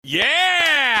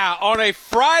Yeah! On a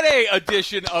Friday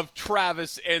edition of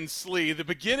Travis and Slee, the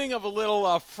beginning of a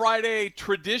little Friday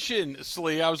tradition,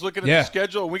 Slee. I was looking at the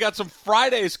schedule, and we got some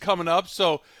Fridays coming up,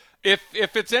 so if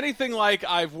it's anything like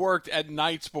I've worked at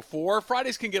nights before,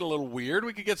 Fridays can get a little weird.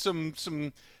 We could get some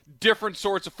different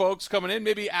sorts of folks coming in.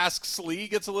 Maybe Ask Slee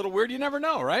gets a little weird. You never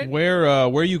know, right? Where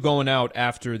are you going out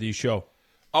after the show?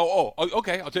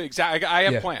 Okay. I'll tell you exactly.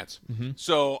 I have plans. Mm-hmm.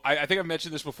 So I think I've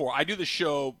mentioned this before. I do the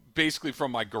show basically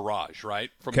from my garage, right?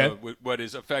 From what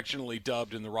is affectionately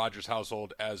dubbed in the Rogers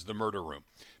household as the murder room,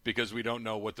 because we don't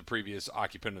know what the previous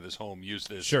occupant of this home used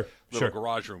this little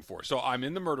garage room for. So I'm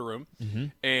in the murder room,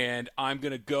 and I'm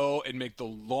going to go and make the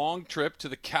long trip to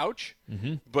the couch,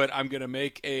 but I'm going to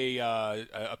make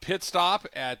a pit stop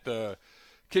at the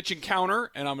kitchen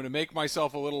counter, and I'm going to make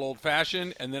myself a little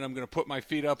old-fashioned, and then I'm going to put my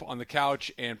feet up on the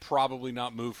couch and probably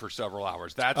not move for several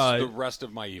hours. That's the rest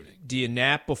of my evening. Do you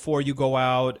nap before you go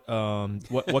out?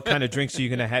 What kind of drinks are you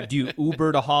going to have? Do you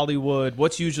Uber to Hollywood?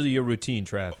 What's usually your routine,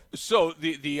 Trav? So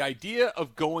the idea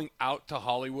of going out to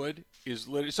Hollywood is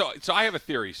literally – so I have a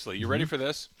theory, Slee. You ready for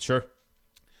this? Sure.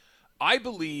 I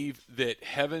believe that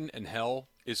heaven and hell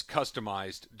is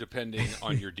customized depending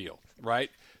on your deal, right?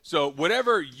 So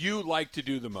whatever you like to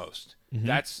do the most,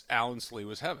 that's Alan Slee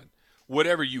was heaven.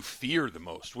 Whatever you fear the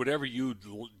most, whatever you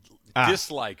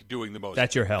dislike doing the most,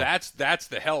 that's your hell. That's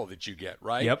the hell that you get,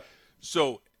 right? Yep.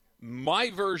 So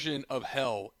my version of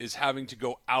hell is having to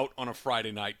go out on a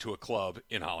Friday night to a club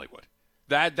in Hollywood.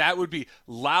 That would be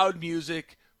loud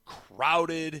music,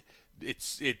 crowded.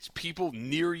 It's people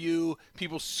near you,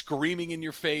 people screaming in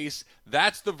your face.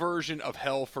 That's the version of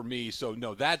hell for me. So,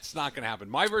 no, that's not going to happen.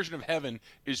 My version of heaven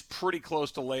is pretty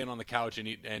close to laying on the couch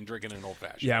and drinking an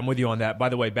old-fashioned. Yeah, I'm with you on that. By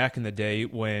the way, back in the day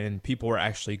when people were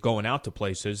actually going out to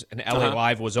places and LA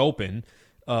Live was open,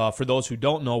 for those who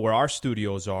don't know where our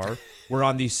studios are, we're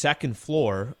on the second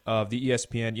floor of the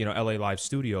ESPN, LA Live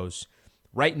studios.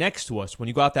 Right next to us, when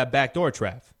you go out that back door,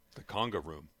 Trav. The conga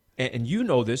room. And you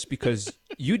know this because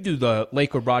you do the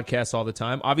Laker broadcasts all the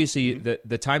time. Obviously,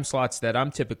 the time slots that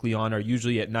I'm typically on are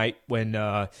usually at night when,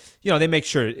 they make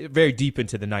sure very deep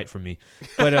into the night for me.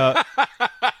 But,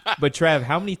 but Trav,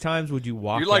 how many times would you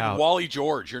walk out? You're like Wally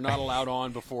George. You're not allowed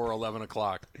on before 11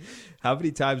 o'clock. How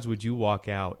many times would you walk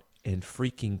out in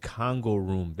freaking Congo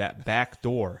room, that back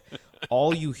door?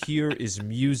 All you hear is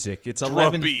music. It's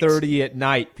 11:30 at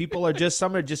night.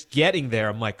 Some are just getting there.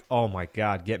 I'm like, oh my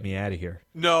God, get me out of here.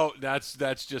 No, that's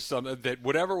just something that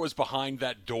whatever was behind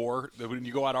that door, that when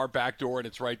you go out our back door and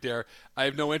it's right there, I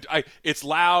have no it's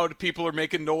loud. People are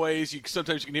making noise.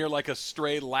 Sometimes you can hear like a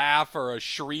stray laugh or a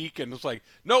shriek, and it's like,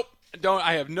 nope.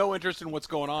 I have no interest in what's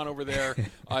going on over there.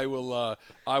 I will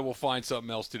find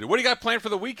something else to do. What do you got planned for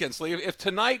the weekend, Slee? If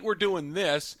tonight we're doing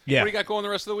this, what do you got going the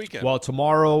rest of the weekend? Well,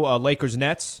 tomorrow,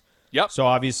 Lakers-Nets. Yep. So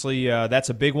obviously that's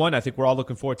a big one. I think we're all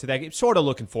looking forward to that game. Sort of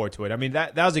looking forward to it. I mean,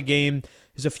 that was a game.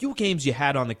 There's a few games you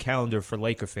had on the calendar for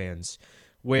Laker fans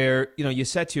where, you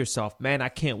said to yourself, man, I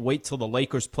can't wait till the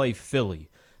Lakers play Philly.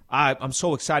 I'm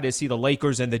so excited to see the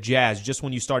Lakers and the Jazz just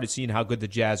when you started seeing how good the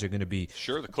Jazz are going to be.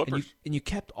 Sure, the Clippers. And you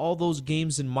kept all those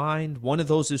games in mind. One of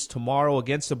those is tomorrow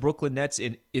against the Brooklyn Nets.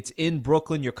 It's in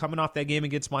Brooklyn. You're coming off that game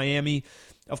against Miami.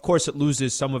 Of course, it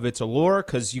loses some of its allure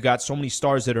because you got so many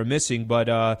stars that are missing.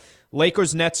 But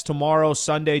Lakers, Nets tomorrow,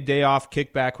 Sunday, day off,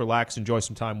 kick back, relax, enjoy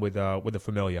some time with the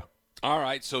familia. All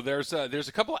right, so there's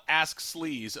a couple of Ask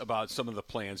Slees about some of the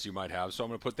plans you might have, so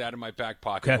I'm going to put that in my back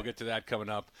pocket. Okay. We'll get to that coming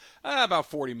up about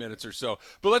 40 minutes or so.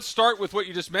 But let's start with what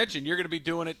you just mentioned. You're going to be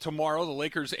doing it tomorrow, the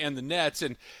Lakers and the Nets,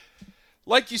 and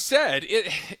like you said,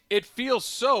 it feels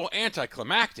so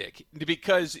anticlimactic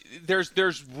because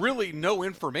there's really no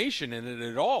information in it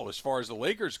at all as far as the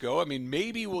Lakers go. I mean,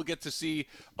 maybe we'll get to see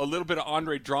a little bit of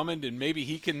Andre Drummond, and maybe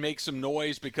he can make some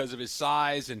noise because of his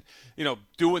size and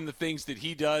doing the things that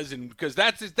he does, and because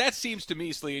that seems to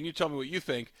me, Slee, and you tell me what you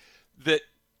think, that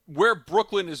where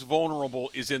Brooklyn is vulnerable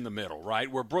is in the middle, right?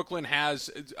 Where Brooklyn has,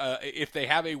 if they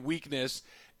have a weakness,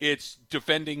 it's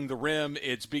defending the rim.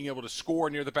 It's being able to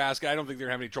score near the basket. I don't think they're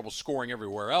having any trouble scoring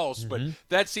everywhere else, but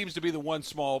that seems to be the one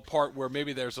small part where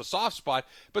maybe there's a soft spot.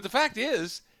 But the fact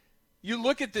is, you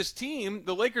look at this team,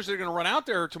 the Lakers are going to run out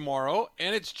there tomorrow,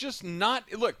 and it's just not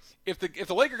 – look, if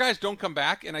the Laker guys don't come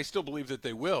back, and I still believe that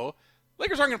they will,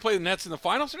 Lakers aren't going to play the Nets in the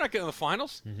finals. They're not getting in the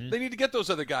finals. They need to get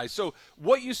those other guys. So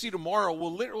what you see tomorrow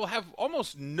will have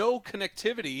almost no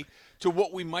connectivity to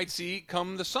what we might see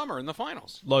come the summer in the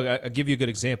finals. Look, I'll give you a good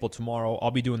example. Tomorrow I'll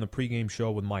be doing the pregame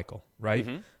show with Michael, right?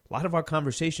 A lot of our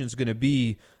conversation is going to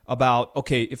be about,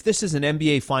 okay, if this is an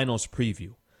NBA Finals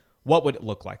preview, what would it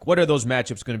look like? What are those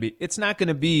matchups going to be? It's not going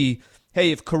to be,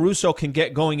 hey, if Caruso can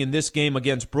get going in this game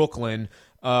against Brooklyn,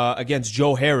 against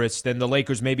Joe Harris, then the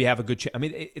Lakers maybe have a good chance. I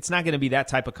mean, it's not going to be that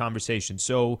type of conversation.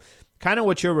 So kind of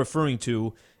what you're referring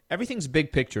to, everything's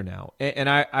big picture now. And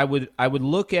I would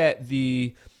look at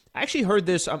the – I actually heard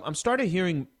this. I'm starting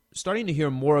to hear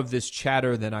more of this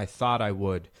chatter than I thought I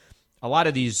would. A lot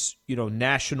of these,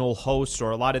 national hosts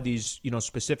or a lot of these,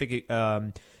 specific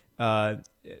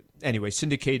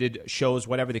syndicated shows,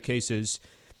 whatever the case is,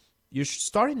 you're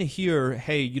starting to hear,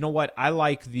 hey, you know what? I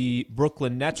like the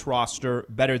Brooklyn Nets roster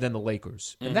better than the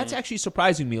Lakers. And that's actually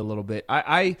surprising me a little bit.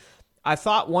 I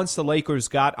thought once the Lakers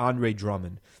got Andre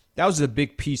Drummond, that was the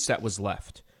big piece that was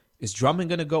left. Is Drummond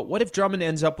going to go? What if Drummond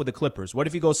ends up with the Clippers? What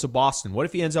if he goes to Boston? What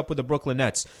if he ends up with the Brooklyn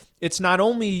Nets? It's not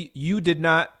only you did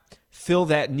not fill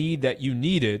that need that you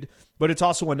needed, but it's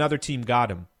also another team got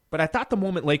him. But I thought the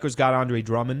moment Lakers got Andre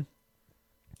Drummond,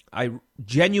 I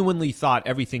genuinely thought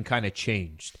everything kind of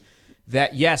changed.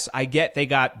 That, yes, I get they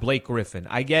got Blake Griffin.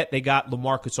 I get they got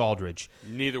LaMarcus Aldridge.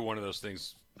 Neither one of those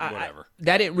things, whatever.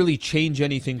 That didn't really change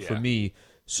anything for me.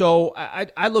 So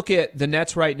I look at the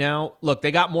Nets right now. Look,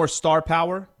 they got more star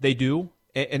power. They do.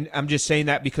 And I'm just saying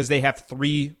that because they have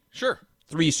three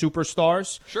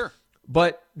superstars. Sure.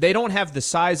 But they don't have the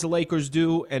size the Lakers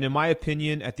do. And in my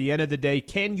opinion, at the end of the day,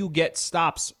 can you get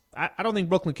stops? I don't think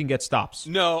Brooklyn can get stops.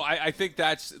 No, I think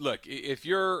that's – look, if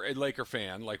you're a Laker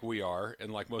fan like we are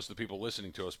and like most of the people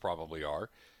listening to us probably are,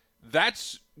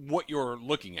 that's what you're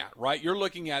looking at, right? You're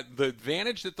looking at the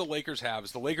advantage that the Lakers have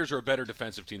is the Lakers are a better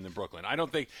defensive team than Brooklyn. I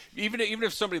don't think even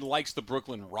if somebody likes the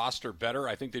Brooklyn roster better,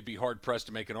 I think they'd be hard-pressed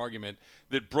to make an argument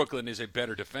that Brooklyn is a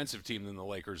better defensive team than the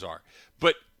Lakers are.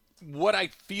 But what I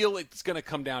feel it's going to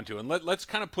come down to, and let's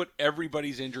kind of put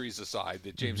everybody's injuries aside,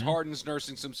 that James Harden's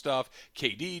nursing some stuff,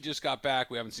 KD just got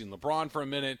back, we haven't seen LeBron for a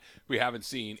minute, we haven't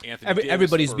seen Anthony Davis.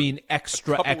 Everybody's being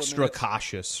extra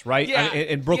cautious, right? Yeah,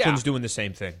 and Brooklyn's doing the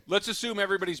same thing. Let's assume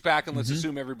everybody's back, and let's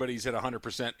assume everybody's at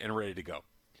 100% and ready to go.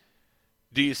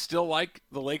 Do you still like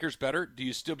the Lakers better? Do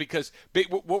you still, because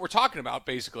what we're talking about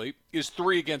basically is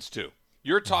 3 against 2.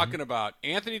 You're talking about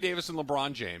Anthony Davis and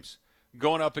LeBron James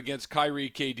going up against Kyrie,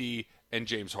 KD, and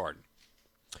James Harden.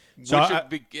 So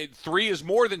 3 is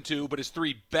more than 2, but is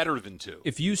 3 better than 2?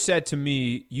 If you said to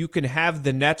me, you can have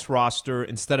the Nets roster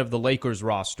instead of the Lakers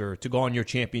roster to go on your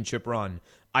championship run,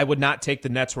 I would not take the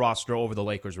Nets roster over the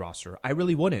Lakers roster. I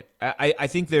really wouldn't. I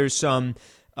think there's some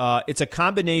it's a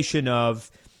combination of,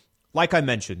 like I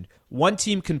mentioned, one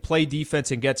team can play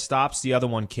defense and get stops, the other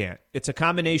one can't. It's a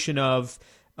combination of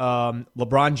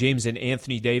LeBron James and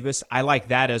Anthony Davis. I like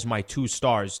that as my 2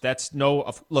 stars.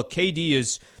 Look, KD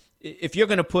is, if you're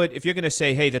going to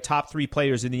say, hey, the top 3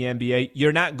 players in the NBA,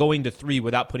 you're not going to 3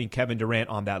 without putting Kevin Durant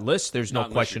on that list. There's no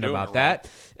question about that,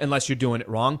 unless you're doing it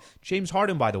wrong. James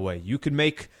Harden, by the way, you could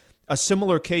make a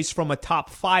similar case from a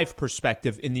top 5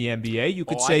 perspective in the NBA. You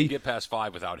could say, I can get past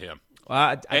 5 without him.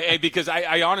 Because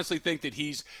I honestly think that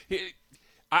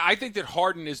I think that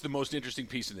Harden is the most interesting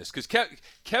piece in this, because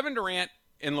Kevin Durant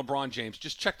and LeBron James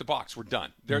just check the box. We're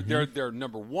done. They're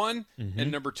number 1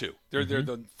 and number 2. They're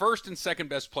the first and second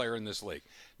best player in this league.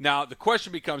 Now the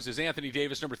question becomes: is Anthony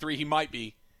Davis number 3? He might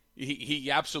be. He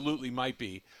absolutely might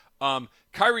be.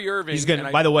 Kyrie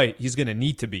Irving. By the way, he's going to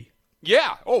need to be.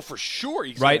 Yeah. Oh, for sure.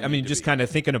 Right. I mean, just kind of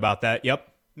thinking about that. Yep.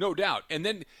 No doubt. And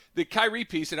then the Kyrie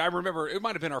piece, and I remember it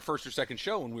might have been our first or second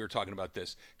show when we were talking about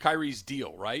this. Kyrie's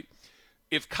deal, right?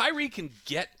 If Kyrie can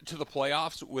get to the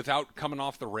playoffs without coming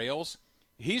off the rails,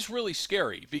 he's really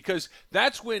scary, because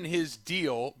that's when his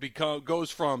deal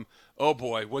goes from, oh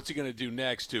boy, what's he going to do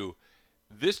next, to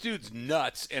this dude's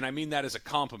nuts, and I mean that as a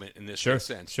compliment in this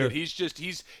sense. Sure.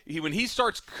 That when he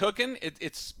starts cooking,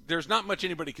 there's not much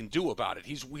anybody can do about it.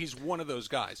 He's one of those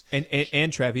guys. And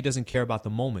Trav, he doesn't care about the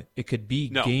moment. It could be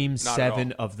Game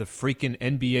 7 of the freaking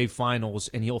NBA Finals,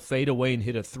 and he'll fade away and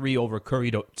hit a 3 over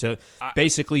Curry to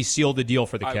basically seal the deal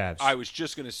for the Cavs. I was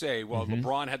just going to say,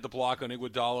 LeBron had the block on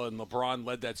Iguodala, and LeBron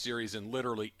led that series in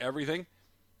literally everything.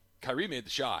 Kyrie made the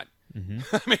shot.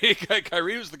 I mean,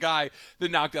 Kyrie was the guy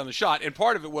that knocked down the shot, and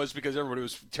part of it was because everybody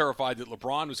was terrified that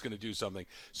LeBron was going to do something.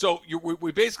 So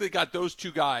we basically got those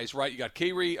 2 guys, right? You got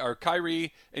Kyrie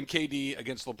and KD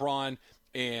against LeBron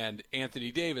and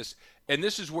Anthony Davis, and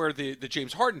this is where the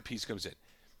James Harden piece comes in.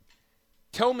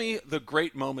 Tell me the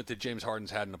great moment that James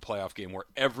Harden's had in a playoff game where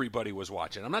everybody was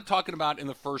watching. I'm not talking about in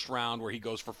the first round where he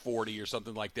goes for 40 or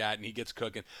something like that and he gets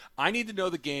cooking. I need to know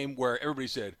the game where everybody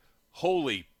said,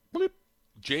 holy bleep,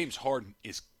 James Harden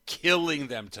is killing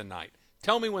them tonight.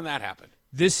 Tell me when that happened.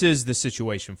 This is the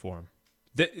situation for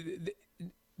him.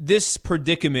 This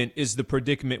predicament is the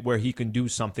predicament where he can do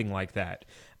something like that.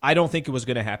 I don't think it was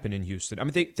going to happen in Houston. I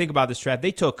mean, think about this, Trav.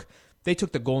 They took They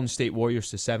took the Golden State Warriors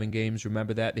to 7 games.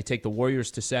 Remember that? They take the Warriors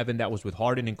to 7. That was with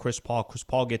Harden and Chris Paul. Chris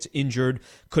Paul gets injured,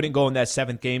 couldn't go in that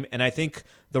 7th game. And I think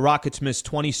the Rockets missed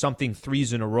 20-something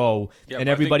threes in a row. Yeah, and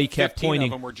everybody kept 15 pointing.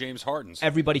 of them were James Harden's.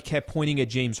 Everybody kept pointing at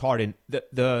James Harden.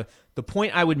 The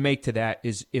point I would make to that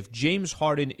is if James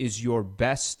Harden is your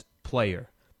best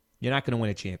player, you're not going to win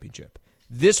a championship.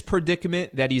 This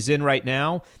predicament that he's in right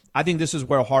now, I think this is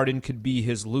where Harden could be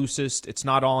his loosest. It's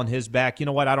not all on his back. You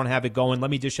know what? I don't have it going. Let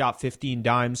me dish out 15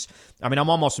 dimes. I mean, I'm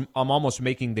almost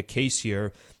making the case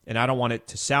here, and I don't want it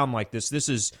to sound like this.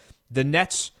 The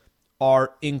Nets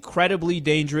are incredibly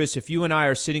dangerous. If you and I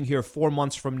are sitting here 4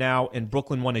 months from now and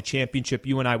Brooklyn won a championship,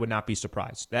 you and I would not be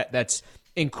surprised. That's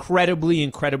incredibly,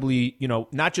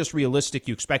 not just realistic.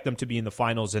 You expect them to be in the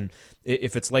finals, and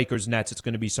if it's Lakers Nets, it's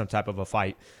going to be some type of a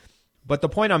fight. But the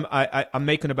point I'm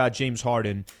making about James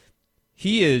Harden,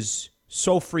 he is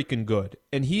so freaking good.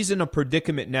 And he's in a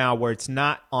predicament now where it's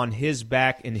not on his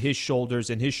back and his shoulders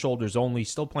only,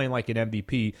 still playing like an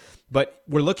MVP. But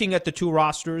we're looking at the two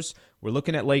rosters. We're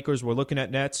looking at Lakers. We're looking at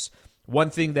Nets.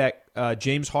 One thing that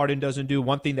James Harden doesn't do,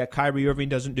 one thing that Kyrie Irving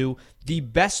doesn't do, the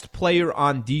best player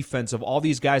on defense of all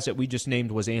these guys that we just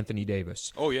named was Anthony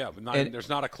Davis. Oh, yeah, but there's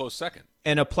not a close second.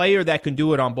 And a player that can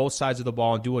do it on both sides of the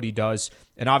ball and do what he does,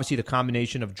 and obviously the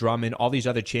combination of Drummond, all these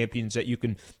other champions that you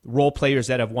can role players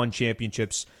that have won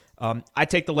championships. I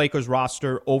take the Lakers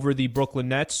roster over the Brooklyn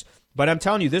Nets, but I'm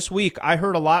telling you, this week I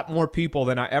heard a lot more people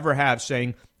than I ever have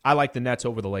saying I like the Nets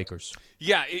over the Lakers.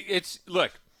 Yeah,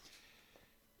 look.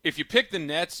 If you pick the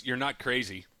Nets, you're not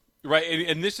crazy, right?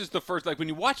 And this is the first, like when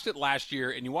you watched it last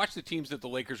year and you watched the teams that the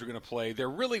Lakers were going to play,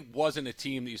 there really wasn't a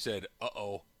team that you said,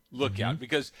 uh-oh, look out,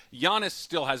 because Giannis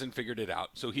still hasn't figured it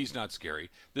out, so he's not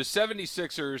scary. The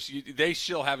 76ers, they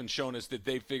still haven't shown us that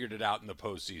they figured it out in the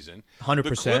postseason.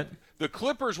 100%. The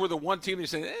Clippers were the one team that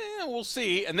said, we'll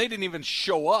see, and they didn't even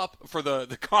show up for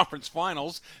the conference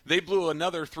finals. They blew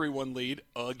another 3-1 lead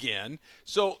again.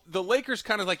 So the Lakers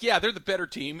kind of like, yeah, they're the better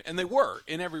team, and they were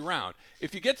in every round.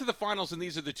 If you get to the finals and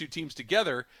these are the two teams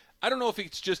together, I don't know if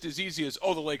it's just as easy as,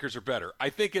 the Lakers are better. I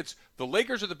think it's the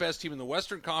Lakers are the best team in the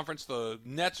Western Conference, the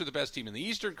Nets are the best team in the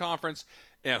Eastern Conference.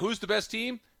 And who's the best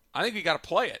team? I think you got to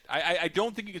play it. I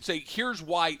don't think you could say, here's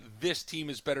why this team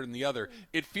is better than the other.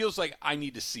 It feels like I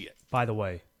need to see it. By the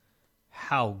way,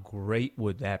 how great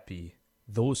would that be?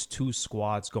 Those two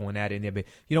squads going at it.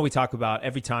 You know, we talk about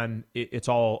every time it's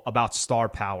all about star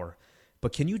power.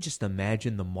 But can you just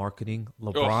imagine the marketing?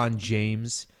 LeBron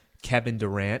James, Kevin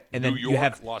Durant, and then New York, you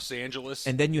have Los Angeles,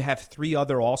 and then you have 3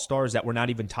 other All-Stars that we're not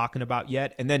even talking about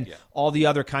yet, and then all the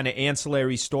other kind of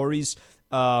ancillary stories.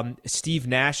 Steve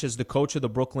Nash is the coach of the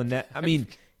Brooklyn Nets. I mean,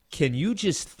 can you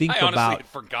just think I honestly about? had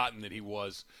forgotten that he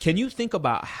was. Can you think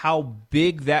about how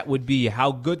big that would be?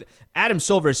 How good Adam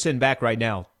Silver is sitting back right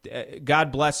now.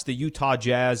 God bless the Utah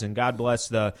Jazz and God bless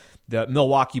the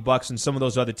Milwaukee Bucks and some of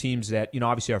those other teams that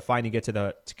obviously are fighting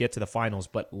to get to the finals.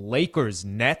 But Lakers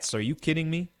Nets, are you kidding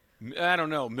me? I don't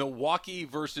know. Milwaukee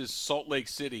versus Salt Lake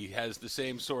City has the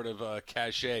same sort of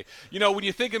cachet. When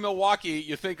you think of Milwaukee,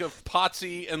 you think of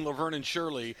Potsy and Laverne and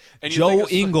Shirley. And Joe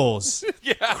Ingles,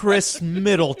 yeah. Chris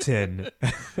Middleton.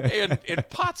 and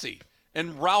Potsy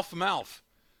and Ralph Mouth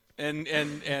and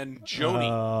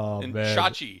Joni and man.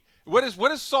 Chachi. What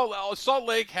is Salt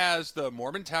Lake has the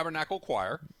Mormon Tabernacle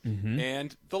Choir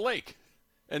and the lake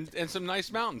and some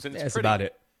nice mountains, and it's That's pretty. about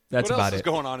it. That's what about else is it.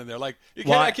 going on in there? Like you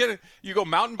go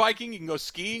mountain biking, you can go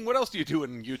skiing. What else do you do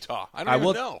in Utah? I don't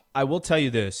even know. I will tell you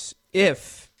this: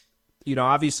 if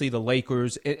obviously the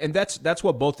Lakers, and that's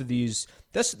what both of these.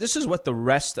 This is what the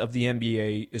rest of the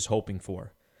NBA is hoping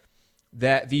for.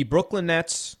 That the Brooklyn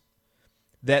Nets,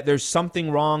 that there's something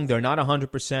wrong. They're not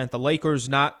 100%. The Lakers,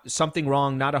 not something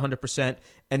wrong, not 100%.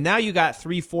 And now you got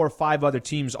 3, 4, 5 other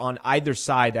teams on either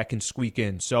side that can squeak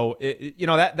in. So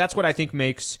that's what I think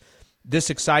makes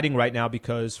this exciting right now,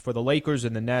 because for the Lakers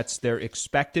and the Nets, they're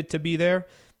expected to be there,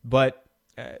 but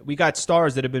we got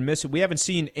stars that have been missing. We haven't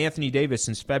seen Anthony Davis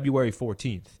since February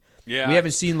 14th. Yeah, we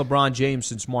haven't seen LeBron James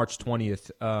since March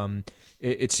 20th.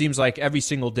 It seems like every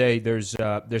single day there's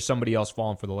somebody else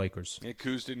falling for the Lakers. Yeah,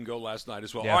 Kuz didn't go last night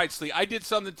as well. Yeah. All right, Slee, I did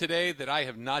something today that I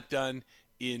have not done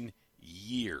in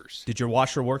years. Did your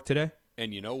washer work today?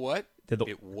 And you know what?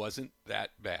 It wasn't that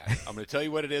bad. I'm going to tell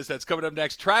you what it is. That's coming up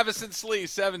next. Travis and Slee,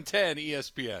 710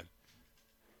 ESPN.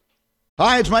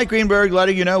 Hi, it's Mike Greenberg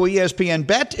letting you know ESPN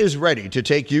Bet is ready to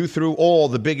take you through all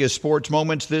the biggest sports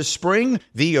moments this spring.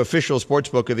 The official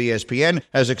sportsbook of ESPN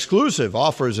has exclusive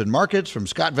offers and markets from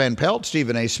Scott Van Pelt,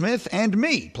 Stephen A. Smith, and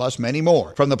me, plus many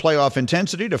more. From the playoff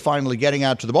intensity to finally getting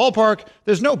out to the ballpark,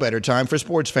 there's no better time for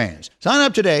sports fans. Sign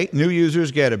up today. New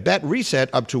users get a bet reset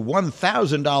up to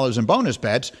 $1,000 in bonus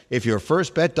bets if your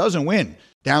first bet doesn't win.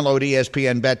 Download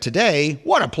ESPN Bet today.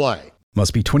 What a play.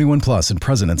 Must be 21 plus and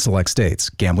present in select states.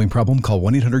 Gambling problem? Call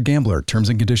 1-800-GAMBLER. Terms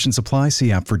and conditions apply.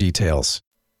 See app for details.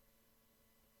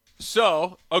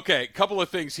 So, okay, couple of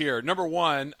things here. Number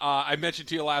one, I mentioned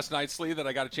to you last night, Slee, that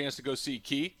I got a chance to go see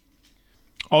Key.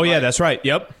 Oh, yeah, that's right.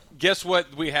 Yep. Guess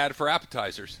what we had for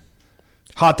appetizers?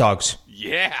 Hot dogs.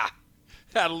 Yeah.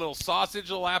 Had a little sausage,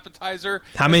 a little appetizer.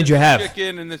 How many did you have?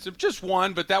 Chicken, and just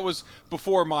one, but that was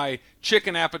before my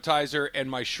chicken appetizer and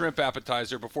my shrimp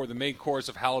appetizer, before the main course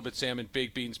of halibut, salmon,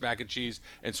 baked beans, mac and cheese,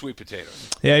 and sweet potatoes.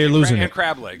 Yeah, you're losing it. And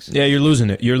crab legs. Yeah, you're losing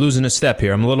it. You're losing a step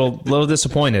here. I'm a little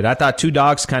disappointed. I thought 2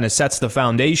 dogs kind of sets the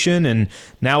foundation, and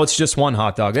now it's just 1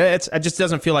 hot dog. It just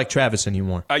doesn't feel like Travis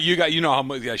anymore. You know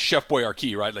how Chef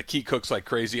Boyardee, right? Like, he cooks like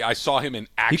crazy. I saw him in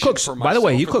action. He cooks. For by the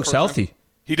way, he cooks healthy. Time.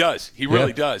 He does. He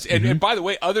really does. And by the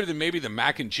way, other than maybe the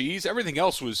mac and cheese, everything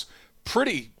else was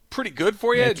pretty good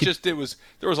for you. There was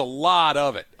a lot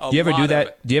of it. Do you ever do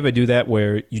that? Do you ever do that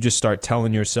where you just start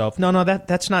telling yourself, no,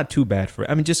 that's not too bad for it?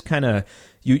 I mean, just kind of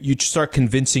you start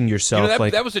convincing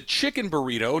yourself. That was a chicken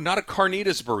burrito, not a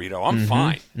carnitas burrito. I'm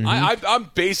fine.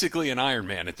 I'm basically an Iron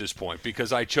Man at this point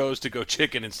because I chose to go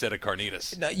chicken instead of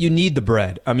carnitas. You need the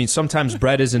bread. I mean, sometimes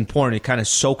bread is important. It kind of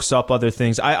soaks up other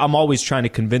things. I'm always trying to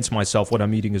convince myself what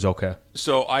I'm eating is okay.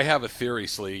 So I have a theory,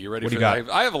 Slee. You ready for that?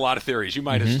 I have a lot of theories. You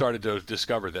might have started to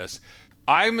discover this.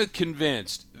 I'm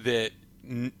convinced that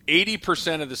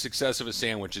 80% of the success of a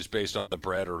sandwich is based on the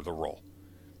bread or the roll.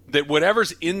 That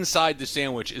whatever's inside the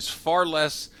sandwich is far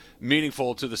less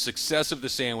meaningful to the success of the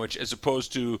sandwich as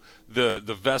opposed to the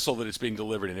vessel that it's being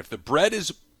delivered in. If the bread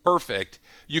is perfect,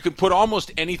 you can put almost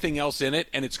anything else in it,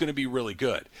 and it's going to be really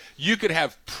good. You could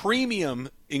have premium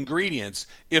ingredients.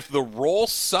 If the roll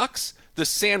sucks, the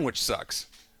sandwich sucks.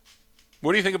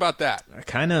 What do you think about that? I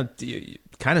kind of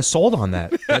sold on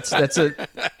that. That's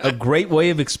a great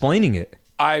way of explaining it.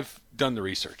 I've done the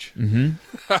research. I've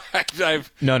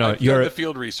done the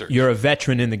field research. You're a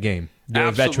veteran in the game. You're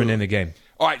Absolutely. a veteran in the game.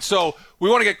 All right, so we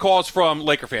want to get calls from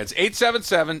Laker fans.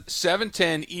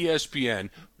 877-710-ESPN.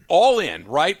 All in,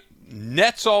 right?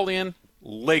 Nets all in,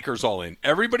 Lakers all in.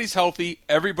 Everybody's healthy.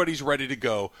 Everybody's ready to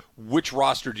go. Which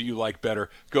roster do you like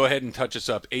better? Go ahead and touch us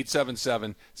up.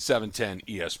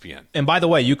 877-710-ESPN. And by the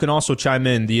way, you can also chime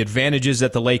in the advantages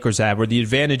that the Lakers have or the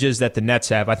advantages that the Nets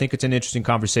have. I think it's an interesting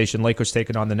conversation. Lakers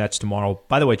taking on the Nets tomorrow.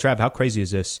 By the way, Trav, how crazy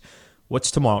is this? What's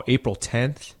tomorrow? April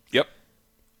 10th? Yep.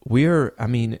 We're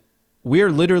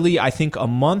literally, I think, a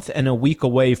month and a week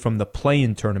away from the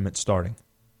play-in tournament starting.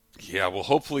 Yeah, well,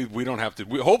 hopefully we don't have to.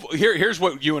 Here's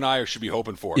what you and I should be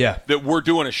hoping for. Yeah. That we're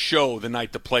doing a show the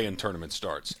night the play-in tournament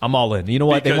starts. I'm all in. You know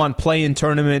what? They want play-in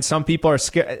tournament. Some people are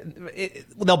scared.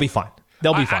 They'll be fine.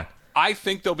 They'll be fine. I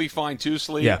think they'll be fine too,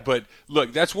 Slee. Yeah. But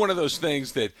look, that's one of those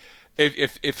things that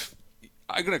if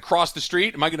I'm going to cross the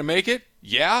street, am I going to make it?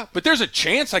 Yeah, but there's a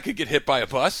chance I could get hit by a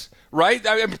bus, right?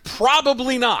 I mean,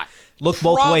 probably not. Look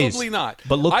both ways. Probably not.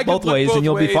 But look both ways and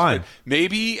you'll be fine.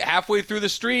 Maybe halfway through the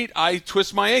street, I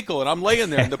twist my ankle and I'm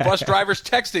laying there and the bus driver's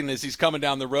texting as he's coming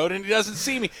down the road and he doesn't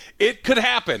see me. It could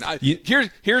happen.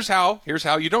 Here's how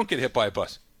you don't get hit by a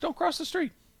bus. Don't cross the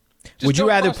street. Would you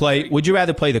rather play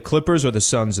the Clippers or the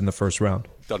Suns in the first round?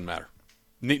 Doesn't matter.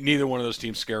 Neither one of those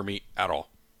teams scare me at all.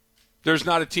 There's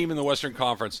not a team in the Western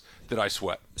Conference that I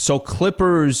sweat. So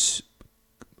Clippers,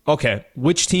 okay,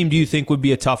 which team do you think would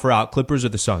be a tougher out, Clippers or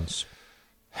the Suns?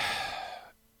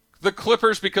 The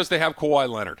Clippers because they have Kawhi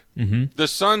Leonard. Mm-hmm. The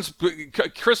Suns,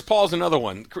 Chris Paul's another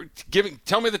one.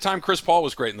 Tell me the time Chris Paul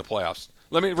was great in the playoffs.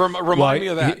 Let me remind me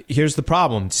of that. Here's the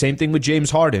problem. Same thing with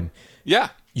James Harden. Yeah.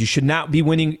 You should not be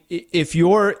winning. If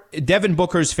Devin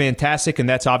Booker's fantastic, and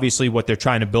that's obviously what they're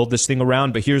trying to build this thing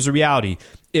around, but here's the reality.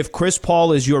 If Chris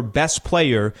Paul is your best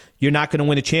player, you're not going to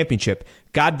win a championship.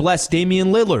 God bless Damian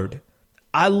Lillard.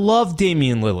 I love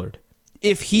Damian Lillard.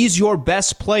 If he's your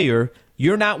best player,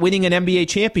 you're not winning an NBA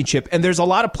championship. And there's a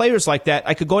lot of players like that.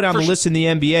 I could go down the list in the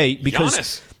NBA because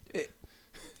Giannis.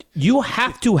 You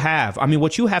have to have,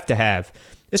 what you have to have,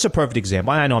 it's a perfect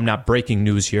example. I know I'm not breaking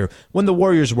news here. When the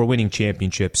Warriors were winning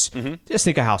championships, just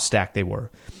think of how stacked they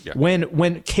were. Yeah. When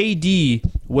KD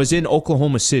was in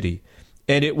Oklahoma City,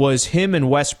 and it was him and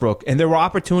Westbrook, and there were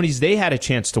opportunities. They had a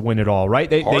chance to win it all,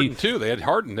 right? Harden, too. They had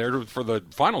Harden there for the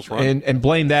finals run. And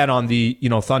blame that on the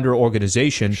Thunder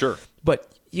organization. Sure. But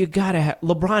you gotta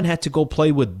LeBron had to go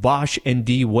play with Bosh and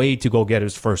D Wade to go get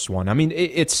his first one. I mean,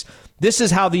 this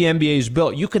is how the NBA is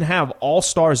built. You can have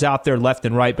all-stars out there left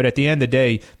and right, but at the end of the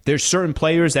day, there's certain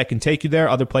players that can take you there,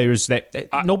 other players that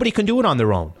nobody can do it on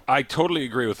their own. I totally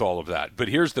agree with all of that. But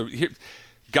here's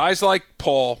guys like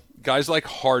Paul, guys like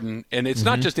Harden, and it's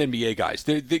not just NBA guys.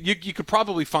 You could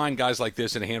probably find guys like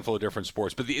this in a handful of different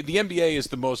sports, but the NBA is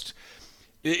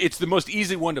the most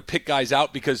easy one to pick guys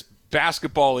out because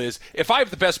basketball is, if I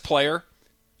have the best player,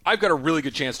 I've got a really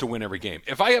good chance to win every game.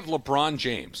 If I have LeBron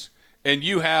James and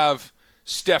you have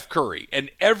Steph Curry and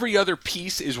every other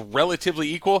piece is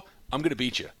relatively equal, I'm going to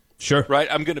beat you. Sure. Right?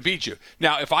 I'm going to beat you.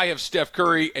 Now, if I have Steph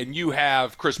Curry and you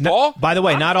have Chris Paul. By the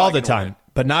way, not all the time.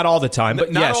 But not all the time.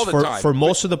 But not yes, all the time. For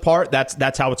most of the part,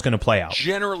 that's how it's going to play out.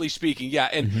 Generally speaking, yeah.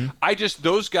 And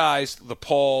those guys, the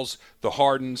Pauls, the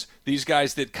Hardens, these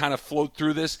guys that kind of float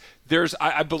through this,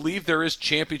 I believe there is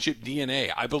championship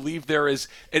DNA. I believe there is,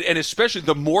 and especially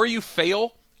the more you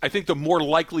fail, I think the more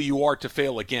likely you are to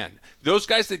fail again. Those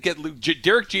guys that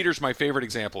Derek Jeter's my favorite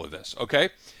example of this, okay?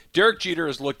 Derek Jeter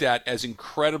is looked at as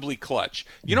incredibly clutch.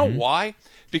 You know why?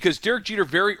 Because Derek Jeter,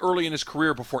 very early in his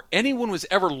career, before anyone was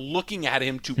ever looking at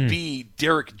him to be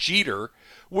Derek Jeter,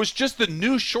 was just the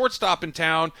new shortstop in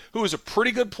town who was a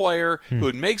pretty good player, who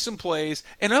would make some plays.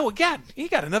 And, again, he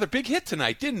got another big hit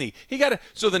tonight, didn't he?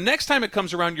 So the next time it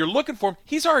comes around, you're looking for him.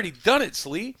 He's already done it,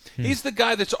 Slee. He's the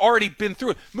guy that's already been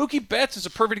through it. Mookie Betts is a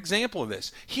perfect example of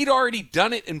this. He'd already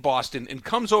done it in Boston and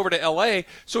comes over to L.A.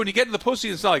 So when you get to the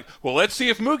postseason, it's not like, well, let's see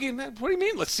if Mookie – what do you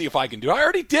mean, let's see if I can do it? I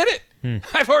already did it.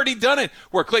 I've already done it.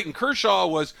 Where Clayton Kershaw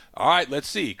was, all right, let's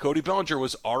see. Cody Bellinger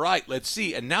was, all right, let's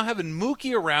see. And now having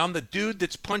Mookie around, the dude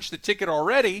that's punched the ticket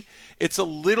already, it's a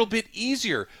little bit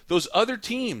easier. Those other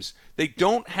teams, they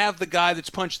don't have the guy that's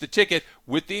punched the ticket,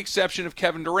 with the exception of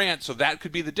Kevin Durant, so that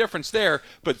could be the difference there.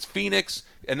 But Phoenix,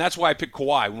 and that's why I picked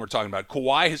Kawhi when we're talking about it.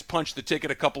 Kawhi has punched the ticket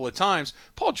a couple of times.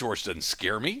 Paul George doesn't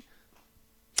scare me.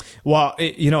 Well,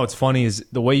 what's funny is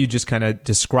the way you just kind of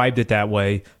described it that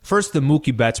way. First, the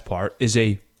Mookie Betts part is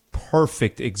a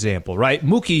perfect example, right?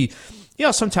 Mookie,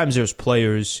 sometimes there's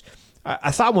players.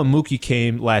 I thought when Mookie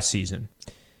came last season,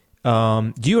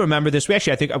 do you remember this?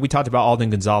 I think we talked about Alden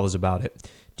Gonzalez about it.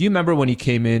 Do you remember when he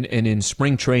came in and in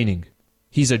spring training,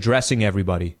 he's addressing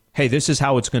everybody? Hey, this is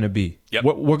how it's going to be. Yep.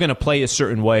 We're going to play a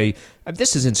certain way.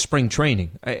 This is in spring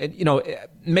training.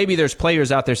 Maybe there's players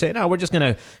out there saying, no, we're just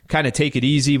going to kind of take it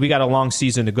easy. We got a long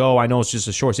season to go. I know it's just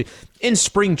a short season. In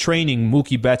spring training,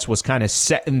 Mookie Betts was kind of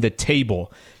setting the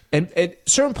table. And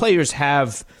certain players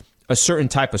have a certain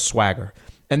type of swagger.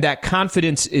 And that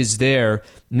confidence is there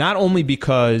not only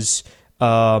because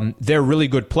they're really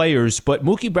good players, but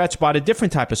Mookie Betts brought a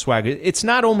different type of swagger. It's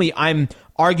not only I'm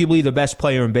arguably the best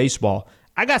player in baseball.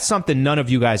 I got something none of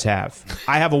you guys have.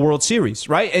 I have a World Series,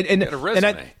 right?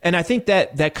 And I think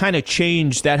that kind of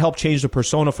changed, that helped change the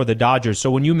persona for the Dodgers.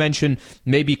 So when you mention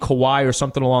maybe Kawhi or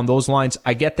something along those lines,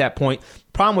 I get that point.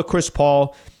 Problem with Chris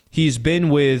Paul, he's been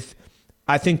with,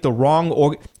 I think, the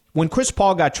wrong when Chris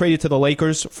Paul got traded to the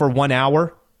Lakers for 1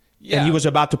 hour and he was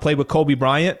about to play with Kobe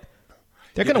Bryant,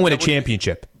 they're going to win a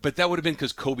championship. But that would have been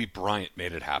because Kobe Bryant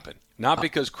made it happen, not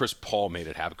because Chris Paul made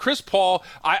it happen. Chris Paul,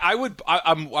 I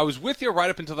was with you right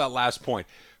up until that last point.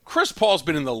 Chris Paul's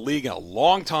been in the league a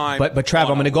long time. But Trav,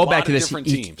 I'm going to go back to this.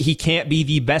 He can't be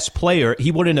the best player.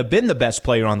 He wouldn't have been the best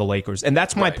player on the Lakers. And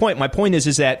that's my point. My point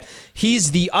is that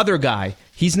he's the other guy.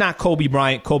 He's not Kobe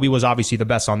Bryant. Kobe was obviously the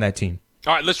best on that team.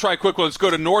 All right, let's try a quick one. Let's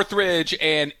go to Northridge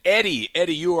and Eddie.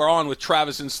 Eddie, you are on with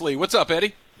Travis and Slee. What's up,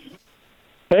 Eddie?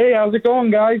 Hey, how's it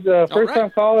going, guys? First-time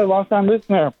caller, long-time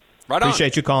listener. Right on.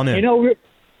 Appreciate you calling in.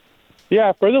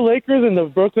 For the Lakers and the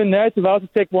Brooklyn Nets, if I was to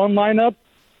pick one lineup,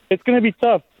 it's going to be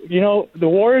tough. The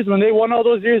Warriors, when they won all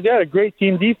those years, they had a great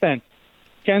team defense.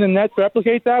 Can the Nets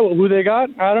replicate that with who they got?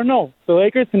 I don't know. The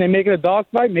Lakers, can they make it a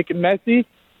dogfight, make it messy?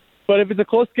 But if it's a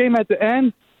close game at the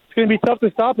end, it's going to be tough to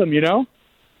stop them,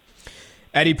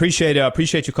 Eddie, appreciate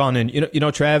you calling in.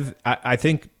 Trav, I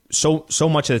think so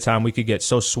much of the time we could get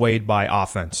so swayed by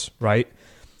offense, right?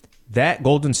 That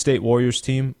Golden State Warriors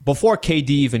team, before KD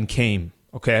even came,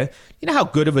 okay? You know how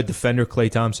good of a defender Klay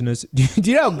Thompson is? Do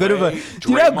you know how good of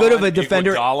a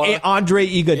defender Andre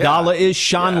Iguodala is?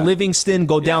 Sean Livingston,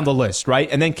 go down the list, right?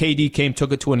 And then KD came,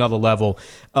 took it to another level.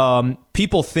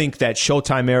 People think that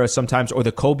Showtime era sometimes, or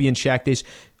the Kobe and Shaq days,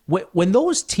 when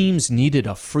those teams needed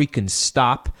a freaking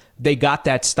stop, they got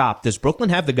that stop. Does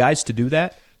Brooklyn have the guys to do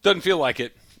that? Doesn't feel like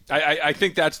it. I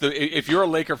think that's if you're a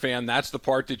Laker fan, that's the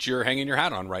part that you're hanging your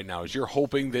hat on right now, is you're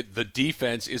hoping that the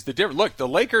defense is the difference. Look, the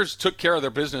Lakers took care of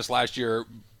their business last year,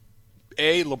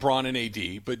 A, LeBron and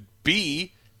AD, but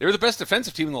B, They were the best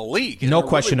defensive team in the league. No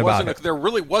question about it. There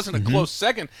really wasn't a close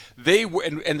second. They were,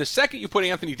 and the second you put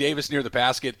Anthony Davis near the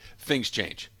basket, things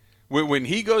change. When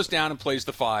he goes down and plays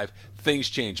the 5, things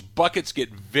change. Buckets get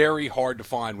very hard to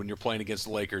find when you're playing against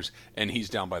the Lakers, and he's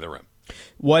down by the rim.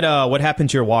 What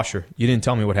happened to your washer? You didn't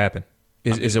tell me what happened.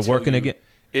 Is it working again?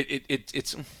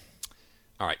 It's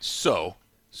all right. So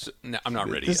no, I'm not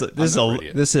ready. This yet. is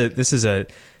a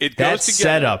It that goes together.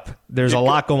 setup. There's a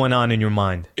lot going on in your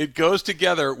mind. It goes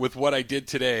together with what I did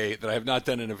today that I have not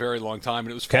done in a very long time,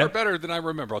 and it was far Okay. better than I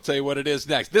remember. I'll tell you what it is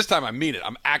next. This time I mean it.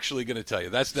 I'm actually going to tell you.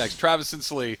 That's next. Travis and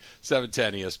Slee,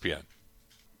 710 ESPN.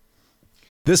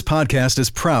 This podcast is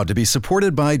proud to be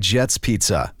supported by Jets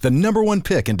Pizza, the #1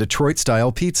 pick in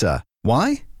Detroit-style pizza.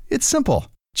 Why? It's simple.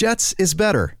 Jets is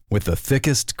better. With the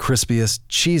thickest, crispiest,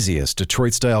 cheesiest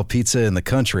Detroit-style pizza in the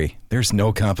country, there's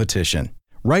no competition.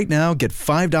 Right now, get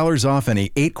 $5 off any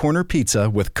 8-corner pizza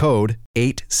with code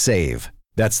 8SAVE.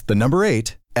 That's the number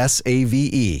 8,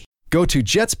 SAVE. Go to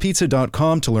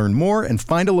jetspizza.com to learn more and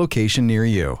find a location near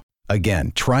you.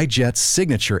 Again, try Jet's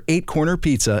signature 8-corner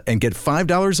pizza and get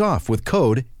 $5 off with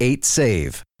code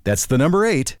 8SAVE. That's the number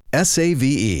 8,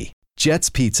 SAVE. Jet's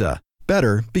Pizza.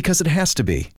 Better because it has to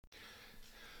be.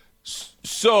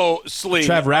 So, Slee.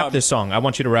 Trav, rap this song. I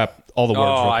want you to rap all the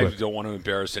words real I quick. don't want to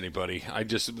embarrass anybody. I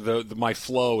just my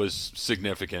flow is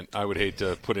significant. I would hate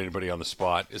to put anybody on the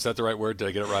spot. Is that the right word? Did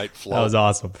I get it right? Flow. That was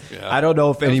awesome. Yeah. I don't know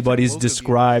if anybody's both of you.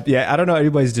 described. Yeah, I don't know if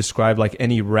anybody's described like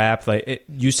any rap. Like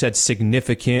you said,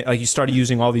 significant. Like you started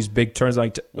using all these big terms.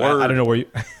 Like I don't know where you.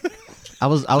 I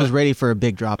was ready for a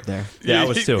big drop there. Yeah, I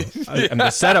was too. And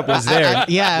the setup was there.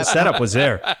 Yeah. The setup was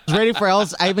there. I was ready for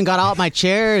else. I even got out my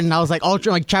chair and I was like,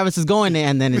 like Travis is going,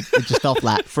 and then it just fell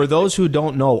flat. For those who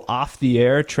don't know, off the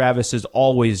air, Travis is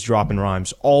always dropping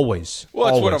rhymes. Always. Well,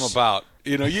 that's what I'm Always. about.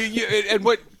 You know, you and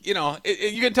what you know,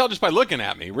 you can tell just by looking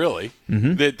at me, really,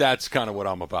 that's kind of what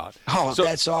I'm about. Oh, So-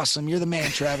 that's awesome. You're the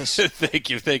man, Travis. Thank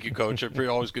you, Coach. It's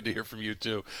always good to hear from you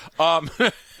too.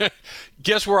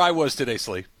 Guess where I was today,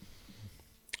 Slee?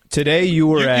 Today you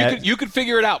were You could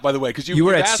figure it out, by the way, because you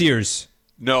were you've at asked- Sears.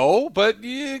 No, but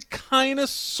you kind of,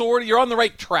 sort of. You're on the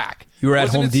right track. You were at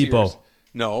Wasn't Home it Sears? Depot.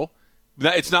 No.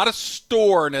 It's not a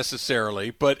store necessarily,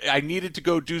 but I needed to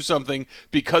go do something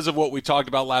because of what we talked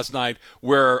about last night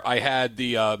where I had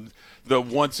the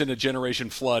once-in-a-generation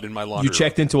flood in my laundry You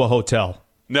checked into a hotel. room.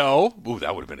 No. Ooh,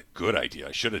 that would have been a good idea.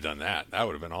 I should have done that. That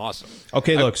would have been awesome.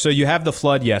 Okay, look. So you have the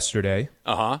flood yesterday.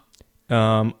 Uh-huh.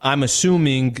 I'm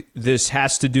assuming this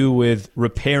has to do with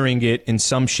repairing it in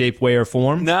some shape, way, or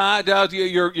form. Nah,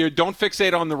 you don't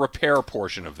fixate on the repair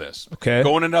portion of this. Okay.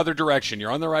 Go in another direction.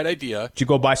 You're on the right idea. Did you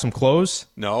go buy some clothes?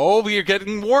 No, but you're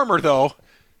getting warmer, though.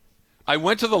 I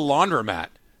went to the laundromat.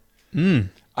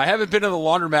 I haven't been to the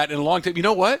laundromat in a long time. You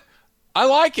know what? I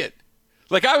like it.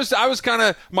 Like I was kind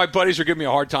of, my buddies were giving me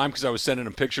a hard time because I was sending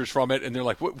them pictures from it, and they're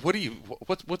like, "What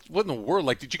in the world?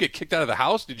 Like, did you get kicked out of the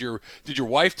house? Did your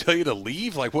wife tell you to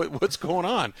leave? Like, what's going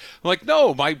on?" I'm like,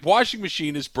 "No, my washing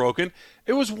machine is broken."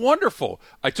 It was wonderful.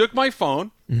 I took my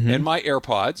phone and my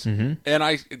AirPods, and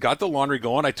I got the laundry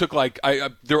going. I took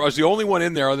there was the only one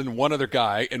in there other than one other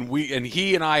guy, and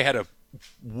he and I had a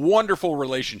wonderful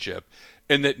relationship.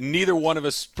 And that neither one of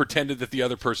us pretended that the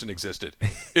other person existed.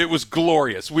 It was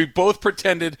glorious. We both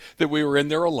pretended that we were in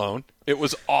there alone. It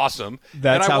was awesome.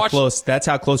 That's And I how watched- close. That's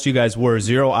how close you guys were.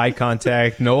 Zero eye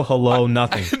contact. No hello.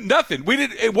 Nothing. Nothing.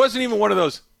 It wasn't even one of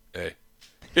those. Hey,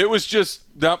 it was just.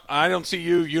 Nope, I don't see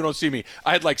you. You don't see me.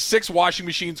 I had like 6 washing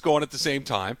machines going at the same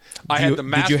time. I had the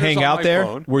Masters Did you hang on out my there?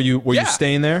 phone. Were you Yeah.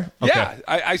 staying there? Yeah,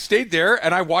 I stayed there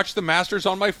and I watched the Masters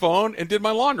on my phone and did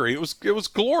my laundry. It was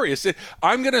glorious.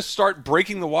 I'm going to start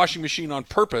breaking the washing machine on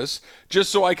purpose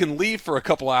just so I can leave for a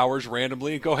couple hours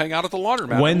randomly and go hang out at the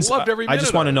laundromat. I loved every I minute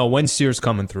just of want to it. know when's Sears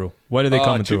coming through. When are they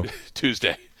coming through?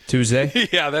 Tuesday. Tuesday.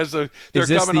 Yeah, they're Is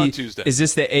this coming on Tuesday. Is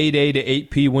this the 8A to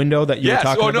 8P window that you were Yes.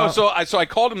 talking Oh no. about? So I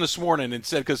called him this morning and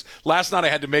said because last night I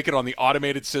had to make it on the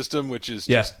automated system, which is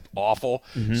Yeah. just awful.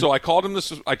 So I called him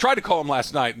this. I tried to call him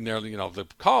last night, and they're the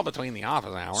call between the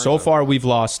office hours. So far, we've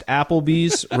lost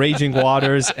Applebee's, Raging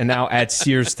Waters, and now add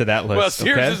Sears to that list. Well,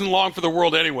 Sears okay? isn't long for the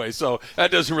world anyway, so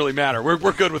that doesn't really matter. We're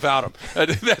good without him.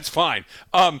 That's fine.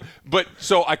 But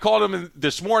so I called him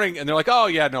this morning, and they're like, "Oh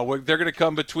yeah, no, they're going to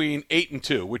come between 8 and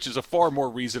 2, which is a far more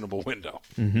reasonable window."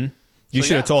 You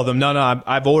should have told them, no,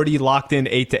 I've already locked in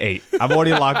 8 to 8. I've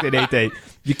already locked in 8 to 8.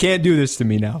 You can't do this to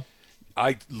me now.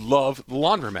 I love the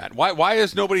laundromat. Why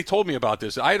has nobody told me about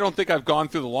this? I don't think I've gone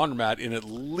through the laundromat in at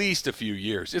least a few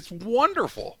years. It's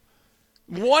wonderful.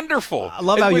 Wonderful. I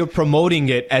love how you're promoting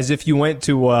it as if you went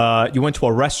to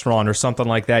a restaurant or something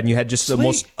like that, and you had just the Slee.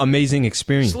 most amazing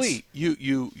experience. Slee,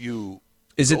 you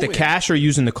Is it the cash or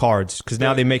using the cards? Because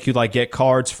now they make you like get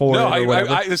cards for it or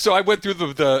whatever. So I went through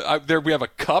there. We have a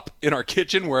cup in our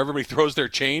kitchen where everybody throws their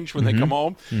change when they come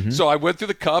home. So I went through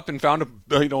the cup and found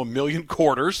a million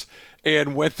quarters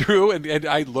and went through and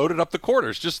I loaded up the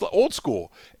quarters, just old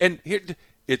school. And here,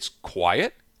 it's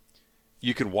quiet.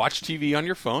 You can watch TV on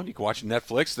your phone. You can watch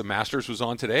Netflix. The Masters was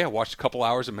on today. I watched a couple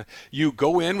hours. You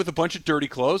go in with a bunch of dirty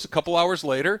clothes. A couple hours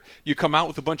later, you come out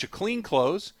with a bunch of clean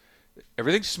clothes.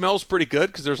 Everything smells pretty good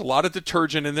because there's a lot of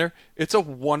detergent in there. It's a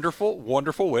wonderful,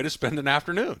 wonderful way to spend an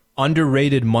afternoon.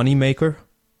 Underrated moneymaker?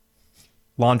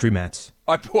 Laundromats.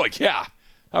 Yeah,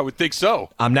 I would think so.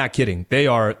 I'm not kidding. They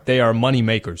are money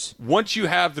makers. Once you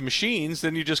have the machines,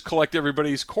 then you just collect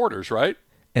everybody's quarters, right?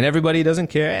 And everybody doesn't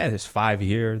care. There's 5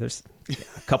 here. There's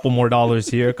a couple more dollars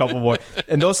here, a couple more,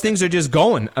 and those things are just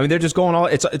going. I mean, they're just going all.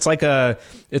 It's like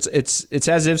it's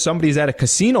as if somebody's at a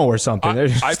casino or something.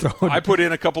 I put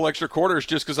in a couple extra quarters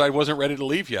just because I wasn't ready to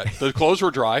leave yet. The clothes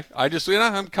were dry.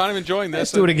 I'm kind of enjoying this.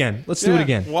 Let's do it again. Let's do it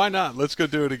again. Why not? Let's go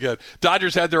do it again.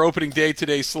 Dodgers had their opening day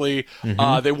today, Slee.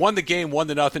 They won the game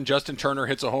 1-0. Justin Turner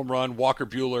hits a home run. Walker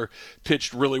Buehler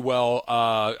pitched really well.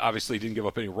 Obviously, didn't give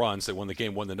up any runs. They won the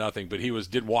game 1-0. But he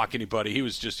didn't walk anybody. He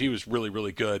was really,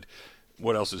 really good.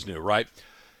 What else is new, right?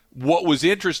 What was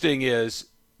interesting is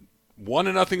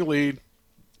 1-0 lead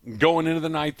going into the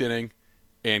ninth inning,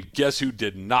 and guess who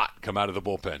did not come out of the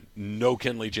bullpen? No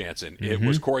Kenley Jansen. It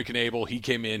was Corey Knebel. He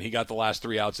came in. He got the last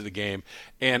 3 outs of the game.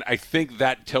 And I think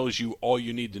that tells you all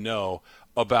you need to know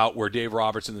about where Dave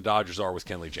Roberts and the Dodgers are with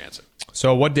Kenley Jansen.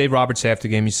 So what Dave Roberts said after the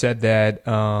game, he said that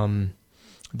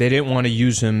they didn't want to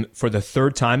use him for the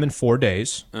 3rd time in 4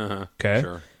 days. Okay.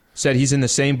 Sure. Said he's in the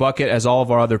same bucket as all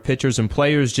of our other pitchers and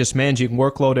players, just managing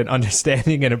workload and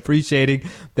understanding and appreciating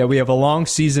that we have a long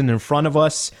season in front of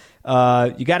us.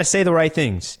 You got to say the right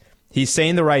things. He's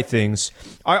saying the right things.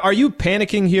 Are you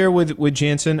panicking here with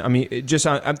Jansen? I mean,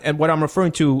 and what I'm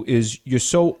referring to is you're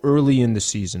so early in the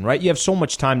season, right? You have so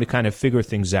much time to kind of figure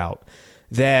things out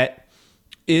that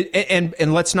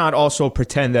and let's not also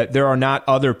pretend that there are not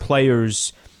other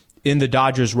players in the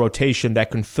Dodgers rotation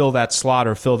that can fill that slot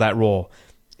or fill that role.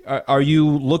 Are you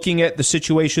looking at the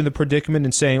situation, the predicament,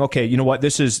 and saying, okay, you know what,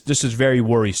 this is very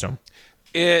worrisome?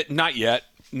 Not yet.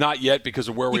 Not yet because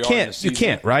of where we are in the season. You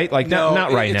can't, right? Like, no,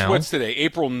 not right now. What's today?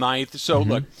 April 9th. So,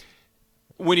 look,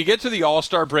 when you get to the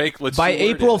All-Star break, let's by see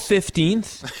where April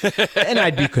 15th, and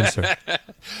I'd be concerned.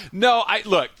 No,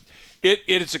 look,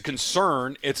 it's a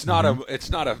concern. It's not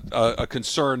a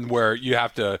concern where you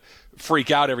have to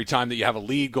freak out every time that you have a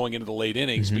lead going into the late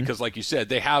innings because, like you said,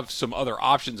 they have some other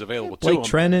options available to them. Blake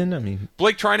Treinen,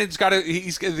 Blake Treinen's got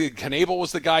Knebel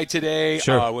was the guy today.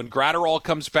 Sure. When Gratterall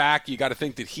comes back, you got to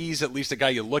think that he's at least a guy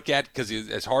you look at because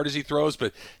as hard as he throws,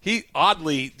 but he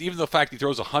oddly, even the fact he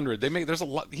throws 100, there's a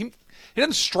lot. He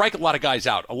doesn't strike a lot of guys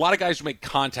out. A lot of guys make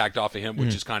contact off of him,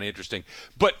 which is kind of interesting.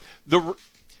 But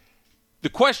the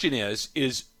question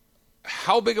is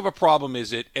how big of a problem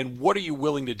is it, and what are you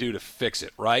willing to do to fix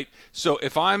it, right? So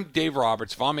if I'm Dave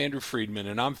Roberts, if I'm Andrew Friedman,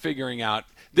 and I'm figuring out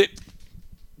that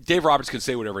Dave Roberts can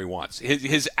say whatever he wants.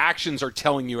 His actions are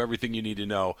telling you everything you need to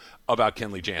know about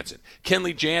Kenley Jansen.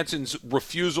 Kenley Jansen's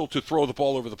refusal to throw the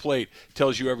ball over the plate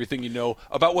tells you everything you know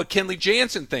about what Kenley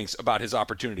Jansen thinks about his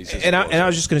opportunities. And I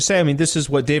was just going to say, this is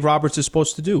what Dave Roberts is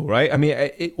supposed to do, right?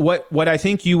 What I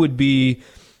think you would be...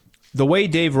 The way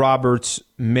Dave Roberts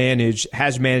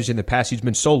has managed in the past, he's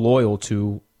been so loyal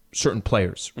to certain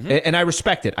players. And I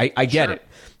respect it. I get it.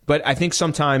 But I think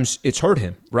sometimes it's hurt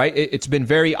him, right? It's been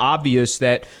very obvious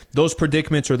that those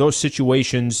predicaments or those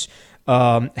situations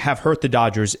have hurt the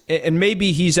Dodgers. And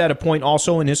maybe he's at a point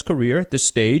also in his career at this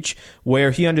stage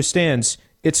where he understands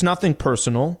it's nothing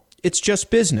personal. It's just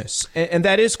business. And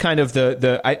that is kind of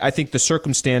I think the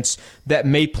circumstance that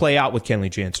may play out with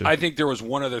Kenley Jansen. I think there was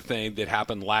one other thing that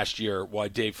happened last year why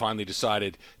Dave finally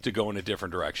decided to go in a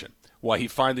different direction. Why he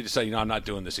finally decided, I'm not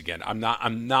doing this again. I'm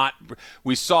not.